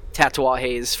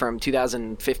Tatuajes from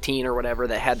 2015 or whatever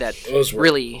that had that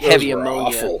really heavy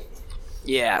ammonia. Awful.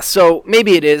 Yeah, so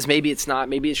maybe it is, maybe it's not,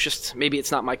 maybe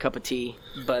it's not my cup of tea.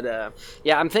 But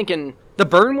yeah, I'm thinking the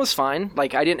burn was fine.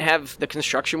 Like the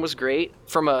construction was great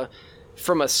from a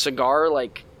cigar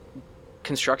like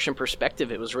construction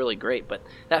perspective. It was really great, but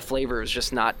that flavor is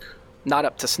just not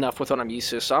up to snuff with what I'm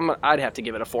used to. So I'd have to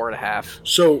give it a 4.5.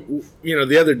 So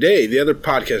the other day, the other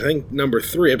podcast, I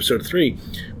think episode 3,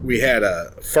 we had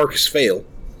Farkas Fail.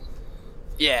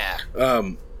 Yeah.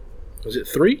 Was it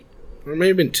 3? Or it may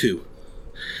have been 2.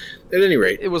 At any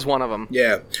rate, it was one of them.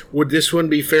 Yeah. Would this one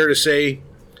be fair to say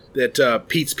that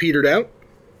Pete's petered out?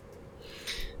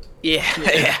 Yeah.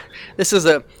 Yeah. This is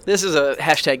a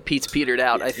hashtag Pete's petered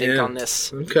out. I think on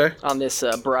this. Okay. On this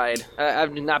bride,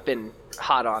 I've not been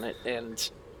hot on it, and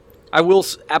I will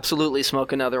absolutely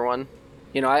smoke another one.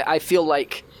 I feel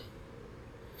like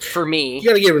for me, you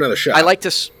got to give it another shot. I like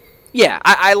to. Yeah,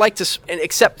 I like to,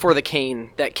 except for that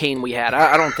cane we had.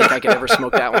 I don't think I could ever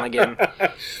smoke that one again.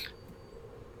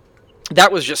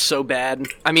 That was just so bad.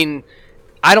 I mean,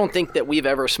 I don't think that we've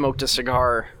ever smoked a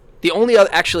cigar. The only other,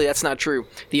 actually, that's not true.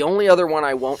 The only other one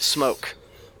I won't smoke,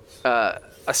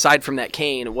 aside from that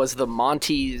cane, was the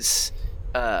Monty's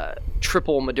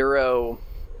Triple Maduro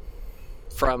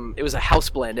it was a house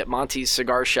blend at Monty's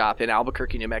Cigar Shop in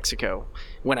Albuquerque, New Mexico,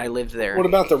 when I lived there. What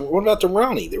about the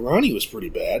Ronnie? The Ronnie was pretty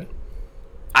bad.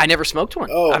 I never smoked one.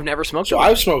 Oh, I've never smoked one. So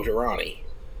I've smoked a Ronnie.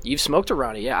 You've smoked a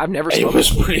Ronnie, yeah. I've never smoked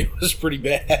it. Was pretty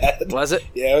bad. Was it?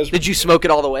 Yeah, it was. Did you smoke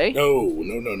it all the way? No.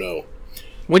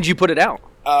 When did you put it out?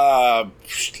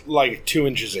 Like 2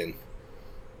 inches in.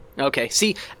 Okay.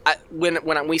 See,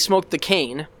 when we smoked the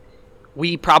cane,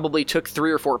 we probably took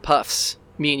 3 or 4 puffs,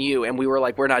 me and you, and we were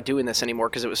like, we're not doing this anymore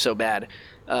because it was so bad.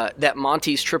 That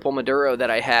Monty's Triple Maduro that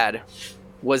I had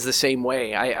was the same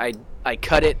way. I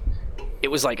cut it. It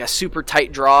was like a super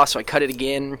tight draw, so I cut it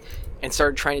again and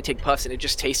started trying to take puffs, and it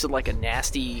just tasted like a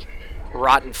nasty,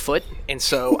 rotten foot, and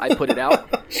so I put it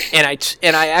out.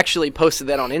 And I actually posted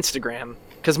that on Instagram,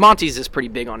 because Monty's is pretty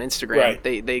big on Instagram. Right.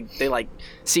 They like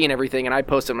seeing everything, and I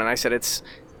posted them, and I said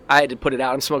I had to put it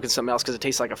out. I'm smoking something else because it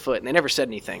tastes like a foot, and they never said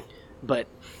anything. But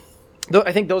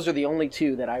I think those are the only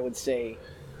 2 that I would say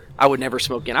I would never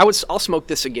smoke again. I'll smoke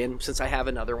this again since I have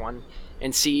another one,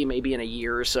 and see maybe in a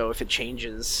year or so if it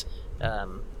changes.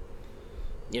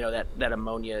 That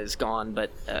ammonia is gone, but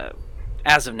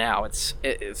as of now, it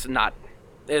is not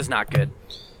good.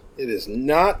 It is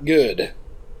not good.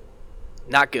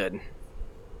 Not good.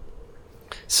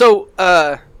 So,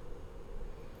 well,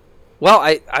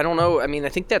 I don't know. I mean, I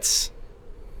think that's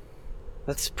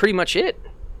pretty much it.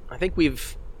 I think we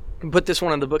can put this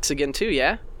one in the books again too.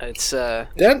 Yeah, it's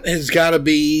that has got to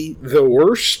be the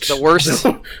worst. The worst.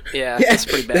 Yeah, it's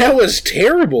pretty bad. That was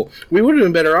terrible. We would have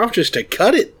been better off just to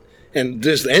cut it and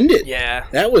just end it. Yeah,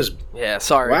 that was. Yeah,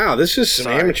 sorry. Wow, this is some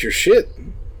amateur shit.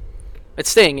 It's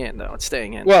staying in though. It's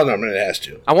staying in. Well, no, it has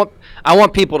to. I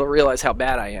want people to realize how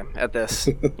bad I am at this.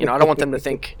 I don't want them to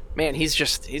think, man,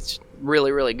 he's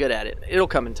really, really good at it. It'll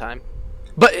come in time.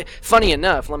 But funny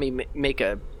enough, let me make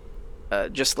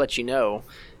just let you know,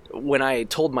 when I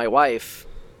told my wife,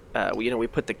 we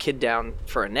put the kid down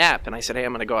for a nap, and I said, hey,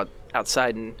 I'm going to go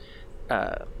outside and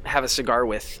have a cigar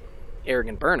with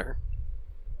Arrogant Burner.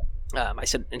 I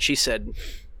said, and she said,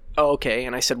 oh, okay.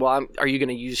 And I said, well, are you going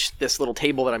to use this little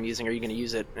table that I'm using? Are you going to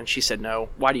use it? And she said, no.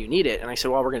 Why do you need it? And I said,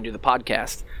 well, we're going to do the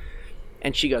podcast.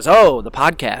 And she goes, oh, the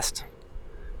podcast.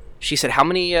 She said, how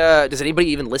many, does anybody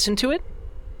even listen to it?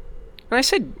 And I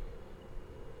said,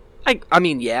 I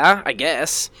mean, yeah, I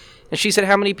guess. And she said,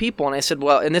 how many people? And I said,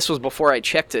 well, and this was before I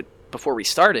checked it before we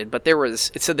started, but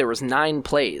it said there was 9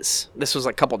 plays. This was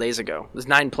like a couple days ago. It was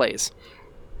 9 plays.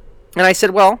 And I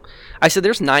said,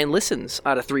 there's 9 listens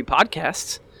out of 3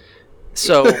 podcasts.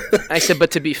 So I said,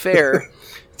 but to be fair,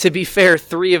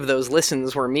 3 of those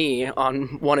listens were me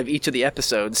on one of each of the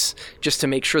episodes, just to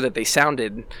make sure that they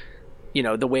sounded,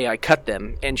 the way I cut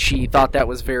them. And she thought that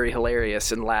was very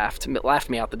hilarious and laughed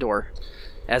me out the door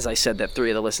as I said that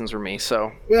 3 of the listens were me.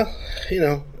 So, well,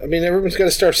 I mean, everyone's got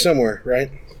to start somewhere, right?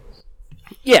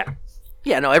 Yeah.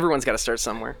 Yeah, no, everyone's got to start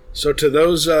somewhere. So to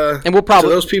those and to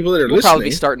those people that are listening, we'll probably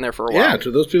be starting there for a while. Yeah,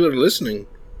 to those people that are listening,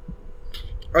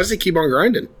 I say keep on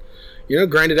grinding.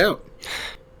 Grind it out.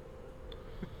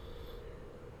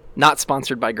 Not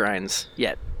sponsored by Grinds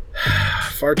yet.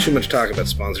 Far too much talk about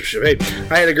sponsorship. Hey,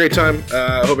 I had a great time.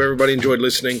 I hope everybody enjoyed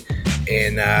listening,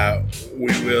 and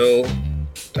we will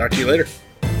Talk to you later.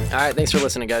 All right, thanks for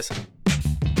listening, guys.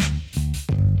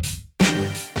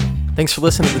 Thanks for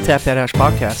listening to the Tap That Ash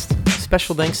podcast.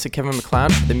 Special thanks to Kevin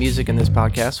MacLeod for the music in this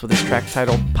podcast with his track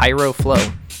titled Pyro Flow.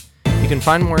 You can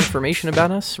find more information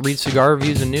about us, read cigar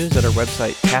reviews and news at our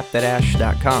website,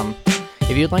 tapthatash.com.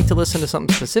 If you'd like to listen to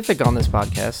something specific on this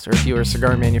podcast, or if you are a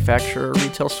cigar manufacturer or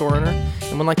retail store owner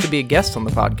and would like to be a guest on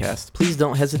the podcast, please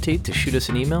don't hesitate to shoot us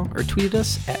an email or tweet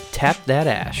us at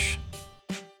tapthatash.